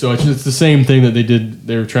 And so it's the same thing that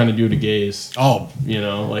they were trying to do to gays. Oh.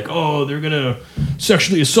 Like, oh, they're going to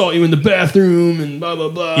sexually assault you in the bathroom and blah, blah,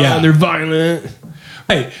 blah. Yeah. And they're violent.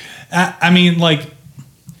 Right. I mean, like,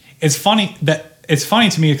 it's funny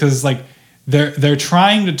to me because it's like they're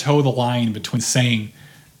trying to toe the line between saying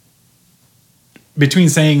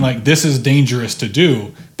like this is dangerous to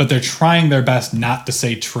do, but they're trying their best not to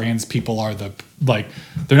say trans people are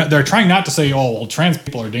they're trying not to say, oh well, trans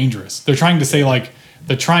people are dangerous. They're trying to say like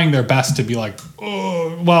they're trying their best to be like,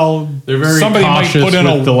 oh well, they're very somebody cautious might put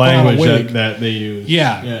in with the language that they use.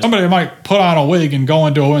 Yeah, somebody might put on a wig and go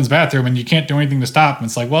into a women's bathroom and you can't do anything to stop them.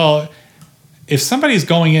 It's like, well, if somebody's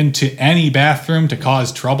going into any bathroom to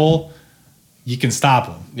cause trouble, you can stop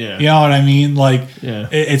them. Yeah. You know what I mean? Like,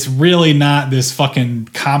 it's really not this fucking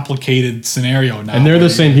complicated scenario now. And they're the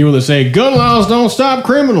same people that say gun laws don't stop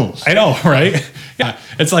criminals. I know, right? Yeah.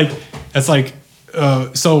 It's like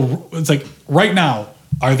right now,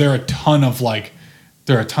 there are a ton of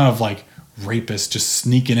rapists just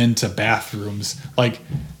sneaking into bathrooms. Like,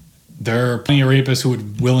 there are plenty of rapists who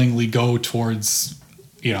would willingly go towards,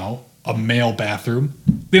 a male bathroom.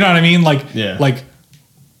 You know what I mean? Like,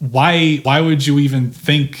 why would you even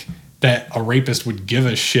think that a rapist would give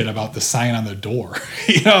a shit about the sign on the door?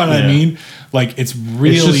 You know what I mean? Like, it's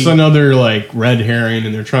just another like red herring,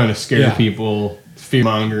 and they're trying to scare people, fear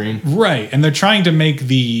mongering. Right. And they're trying to make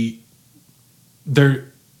they're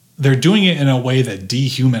doing it in a way that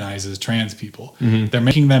dehumanizes trans people. Mm-hmm. They're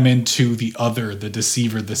making them into the other, the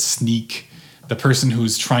deceiver, the sneak, the person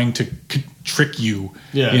who's trying to trick you.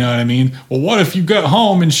 Yeah. You know what I mean? Well, what if you get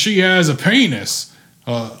home and she has a penis?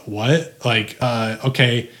 What? Like,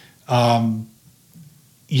 okay.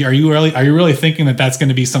 Are you really thinking that that's going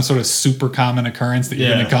to be some sort of super common occurrence that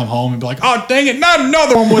you're going to come home and be like, oh dang it, not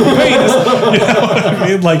another one with a penis? You know what I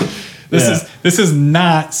mean? Like this is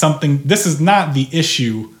not something. This is not the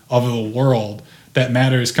issue of the world that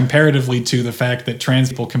matters comparatively to the fact that trans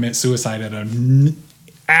people commit suicide at an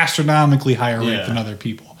astronomically higher rate than other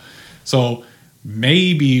people. So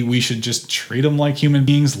maybe we should just treat them like human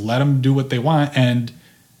beings, let them do what they want, and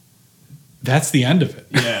that's the end of it.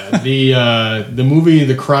 Yeah, the movie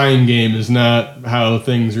The Crying Game is not how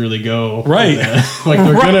things really go. Right. Like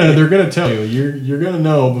they're gonna tell you. You're gonna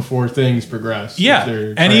know before things progress. Yeah.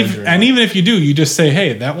 And even if you do, you just say,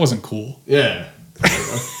 hey, that wasn't cool. Yeah.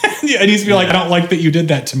 It needs to be like, I don't like that you did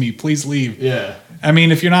that to me. Please leave. Yeah. I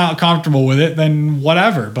mean, if you're not comfortable with it, then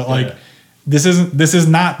whatever. But like this is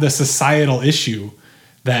not the societal issue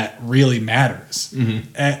that really matters.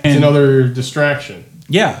 Mm-hmm. It's another distraction.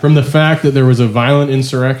 Yeah. From the fact that there was a violent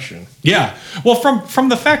insurrection. Yeah. Well, from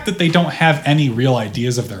the fact that they don't have any real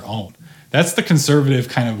ideas of their own. That's the conservative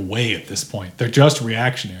kind of way at this point. They're just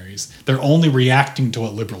reactionaries. They're only reacting to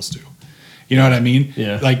what liberals do. You know what I mean?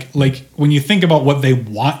 Yeah. Like when you think about what they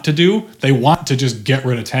want to do, they want to just get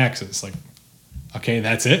rid of taxes. Like, okay,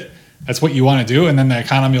 that's it? That's what you want to do? And then the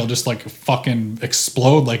economy will just like fucking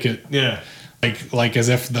explode like it. Yeah. Like as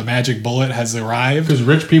if the magic bullet has arrived. Because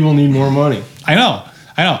rich people need more money. I know.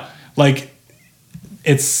 Like,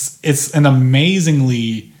 it's an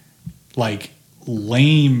amazingly like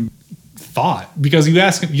lame thought, because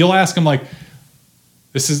you'll ask him like,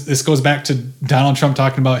 this goes back to Donald Trump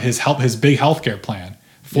talking about his big healthcare plan.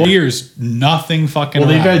 4 years, nothing fucking. Well,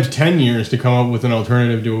 they've arrived. had 10 years to come up with an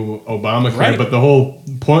alternative to Obamacare, Right. but the whole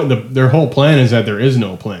point, their whole plan is that there is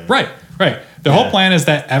no plan. Right. The whole plan is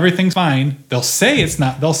that everything's fine. They'll say it's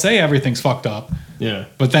not. They'll say everything's fucked up. Yeah.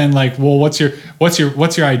 But then like, well, what's your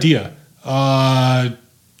idea? I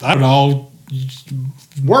don't know.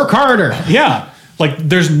 work harder. Yeah. Like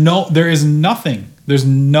there is nothing. There's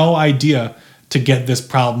no idea to get this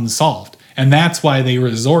problem solved. And that's why they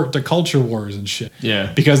resort to culture wars and shit.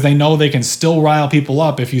 Yeah. Because they know they can still rile people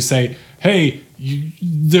up if you say, hey,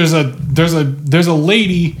 there's a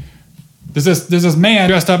lady, there's this man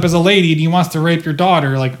dressed up as a lady and he wants to rape your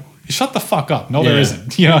daughter. Like, shut the fuck up. No, there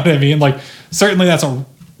isn't. You know what I mean? Like, certainly that's a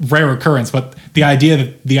rare occurrence, but the idea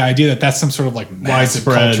that that's some sort of like massive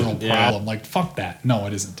widespread cultural problem, like fuck that. No,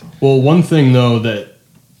 it isn't. Well, one thing though that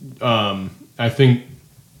I think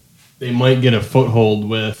they might get a foothold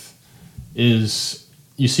with is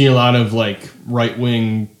you see a lot of like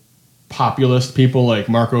right-wing populist people like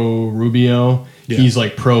Marco Rubio. Yeah. He's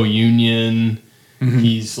like pro-union. Mm-hmm.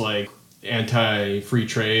 He's like anti-free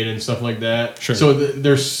trade and stuff like that. Sure. So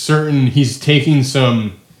he's taking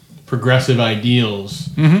some progressive ideals,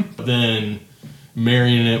 but then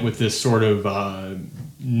marrying it with this sort of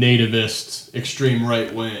nativist extreme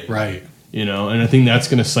right wing. Right. You know, and I think that's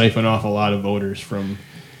going to siphon off a lot of voters from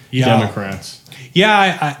Democrats.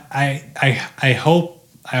 Yeah, I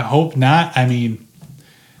hope not. I mean,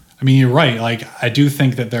 you're right. Like, I do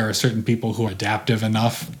think that there are certain people who are adaptive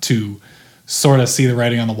enough to sort of see the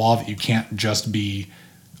writing on the wall that you can't just be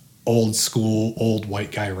old school, old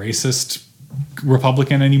white guy racist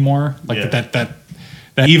Republican anymore. Like that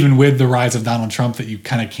even with the rise of Donald Trump, that you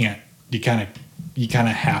kind of can't. You kind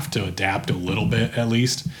of have to adapt a little bit at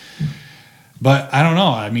least. But I don't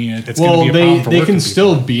know. I mean, it's going to be a problem for they can people.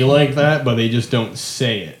 still be like that, but they just don't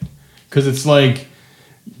say it. Because it's like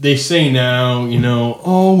they say now, you know,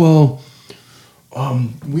 oh well,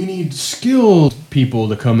 we need skilled people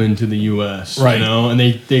to come into the U.S. Right? You know, and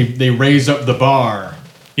they raise up the bar.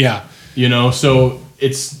 Yeah. You know, so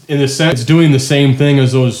it's in a sense doing the same thing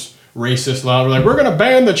as those racist loud. Like, we're going to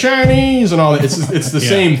ban the Chinese and all that. It's the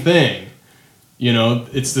same thing. You know,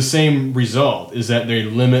 it's the same result, is that they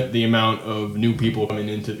limit the amount of new people coming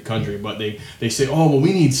into the country, but they say, oh, well,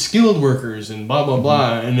 we need skilled workers and blah, blah,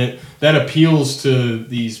 blah. And that appeals to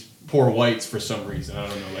these poor whites for some reason. I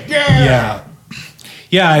don't know. Like, yeah,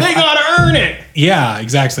 they got to earn it. Yeah,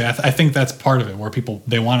 exactly. I think that's part of it, where people,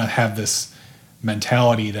 they want to have this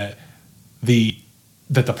mentality that the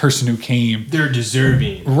person who came, they're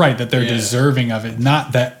deserving. Right, that they're deserving of it.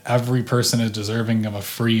 Not that every person is deserving of a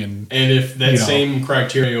free and if that same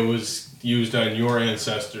criteria was used on your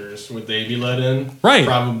ancestors, would they be let in? Right.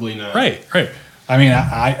 Probably not. Right. I mean,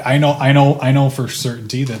 I know for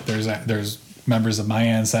certainty that there's members of my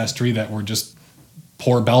ancestry that were just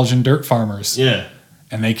poor Belgian dirt farmers. Yeah.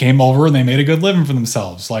 and they came over and they made a good living for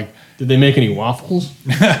themselves. Like, did they make any waffles?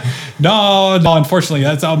 no, unfortunately,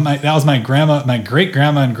 that was my grandma, my great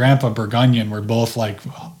grandma and grandpa Burgundian were both like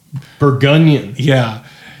Burgundian. Yeah.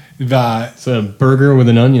 It's a burger with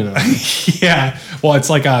an onion on it. Yeah. Well,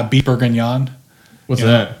 it's like a beef bourguignon. What's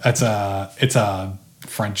that? It's a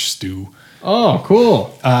French stew. Oh,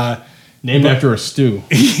 cool. Named after a stew.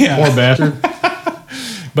 Yeah. Poor bastard.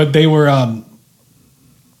 But they were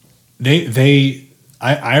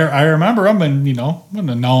I remember them,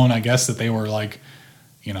 and known, I guess, that they were like,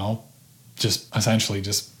 just essentially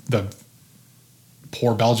just the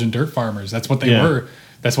poor Belgian dirt farmers. That's what they were.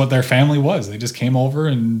 That's what their family was. They just came over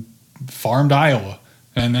and farmed Iowa,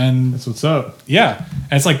 and then that's what's up. Yeah,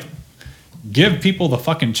 and it's like, give people the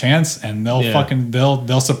fucking chance, and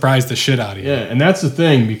they'll surprise the shit out of you. Yeah, and that's the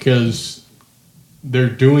thing, because they're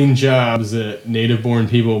doing jobs that native-born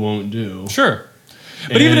people won't do. Sure,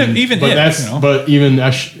 but I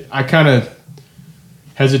kind of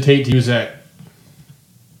hesitate to use that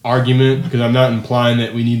argument, because I'm not implying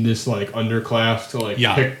that we need this like underclass to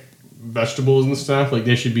pick vegetables and stuff. Like,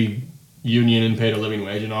 they should be union and paid a living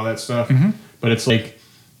wage and all that stuff. Mm-hmm. But it's like,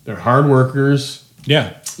 they're hard workers.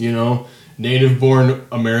 Yeah. Native-born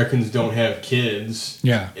Americans don't have kids.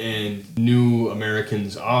 Yeah. And new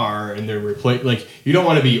Americans are, and they're replaced. Like, you don't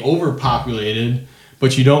want to be overpopulated,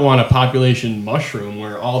 but you don't want a population mushroom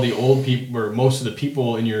where all the old people, where most of the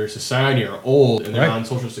people in your society are old and they're on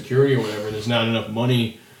Social Security or whatever, and there's not enough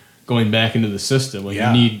money going back into the system. Like,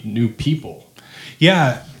 you need new people.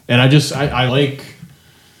 Yeah. And I like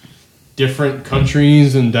different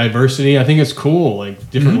countries and diversity. I think it's cool,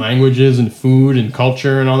 like different languages and food and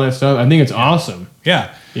culture and all that stuff. I think it's awesome.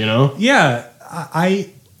 Yeah. Yeah. I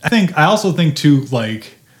also think too,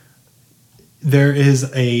 like, there is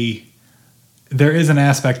an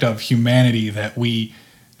aspect of humanity that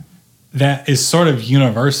is sort of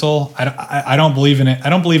universal. I don't believe in it. I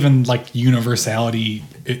don't believe in like universality.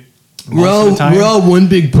 We're all one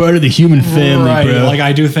big part of the human family, right? Bro. Like,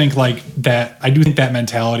 I do think that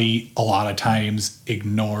mentality a lot of times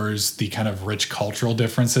ignores the kind of rich cultural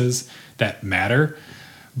differences that matter.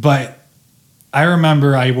 But I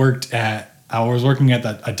remember I was working at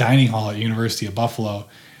a dining hall at University of Buffalo,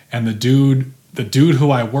 and the dude who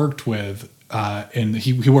I worked with, and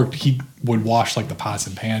he would wash like the pots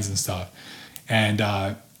and pans and stuff,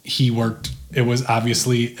 and he worked. It was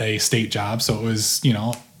obviously a state job, so it was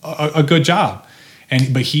a good job,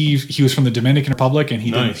 but he was from the Dominican Republic, and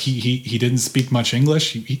he didn't speak much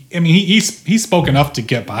English. He spoke enough to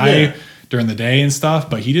get by during the day and stuff,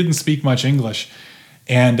 but he didn't speak much English.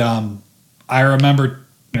 And I remember,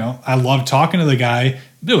 I loved talking to the guy.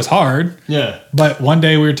 It was hard, but one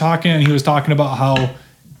day we were talking, and he was talking about how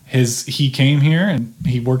he came here and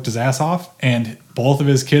he worked his ass off, and both of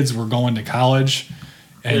his kids were going to college,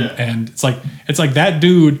 and it's like that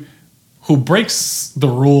dude who breaks the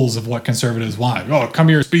rules of what conservatives want. Oh, come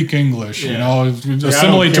here, speak English.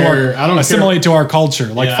 Assimilate to our culture.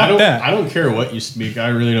 Like, fuck that. I don't care what you speak. I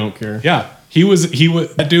really don't care. Yeah,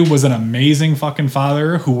 that dude was an amazing fucking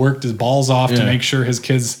father who worked his balls off to make sure his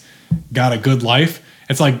kids got a good life.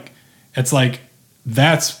 It's like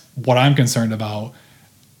that's what I'm concerned about.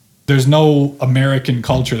 There's no American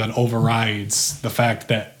culture that overrides the fact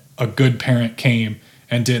that a good parent came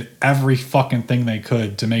and did every fucking thing they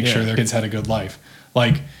could to make sure their kids had a good life.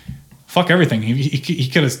 Like, fuck everything. He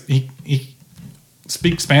could have he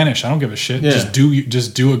speak Spanish. I don't give a shit. Yeah. Just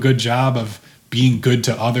do a good job of being good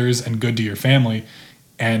to others and good to your family,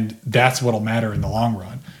 and that's what'll matter in the long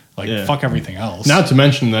run. Like, fuck everything else. Not to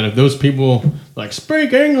mention that if those people like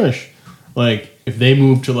speak English, like if they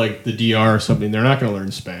move to like the DR or something, they're not going to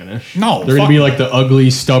learn Spanish. No, they're going to be like the ugly,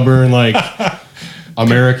 stubborn, like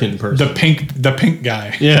American person, the pink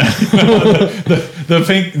guy,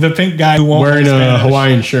 the pink guy who won't wearing a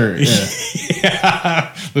Hawaiian shirt,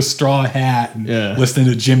 the straw hat, and listening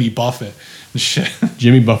to Jimmy Buffett and shit.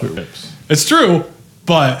 Jimmy Buffett rips. It's true,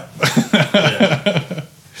 but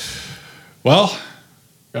well,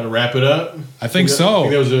 gotta wrap it up. I think so. I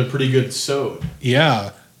think that was a pretty good sode.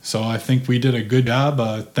 Yeah, so I think we did a good job.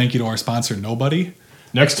 Thank you to our sponsor, Nobody.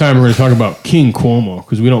 Next time we're going to talk about King Cuomo,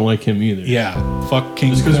 because we don't like him either. Yeah, fuck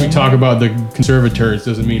King Cuomo. Just because we talk about the conservators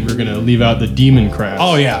doesn't mean we're going to leave out the Democrats.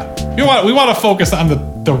 Oh, yeah. We want to focus on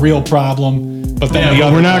the real problem, but then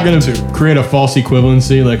we're not going to create a false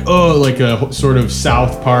equivalency, like a sort of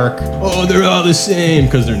South Park. Oh, they're all the same,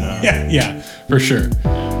 because they're not. Yeah, for sure.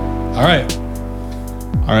 All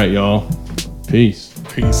right, y'all. Peace.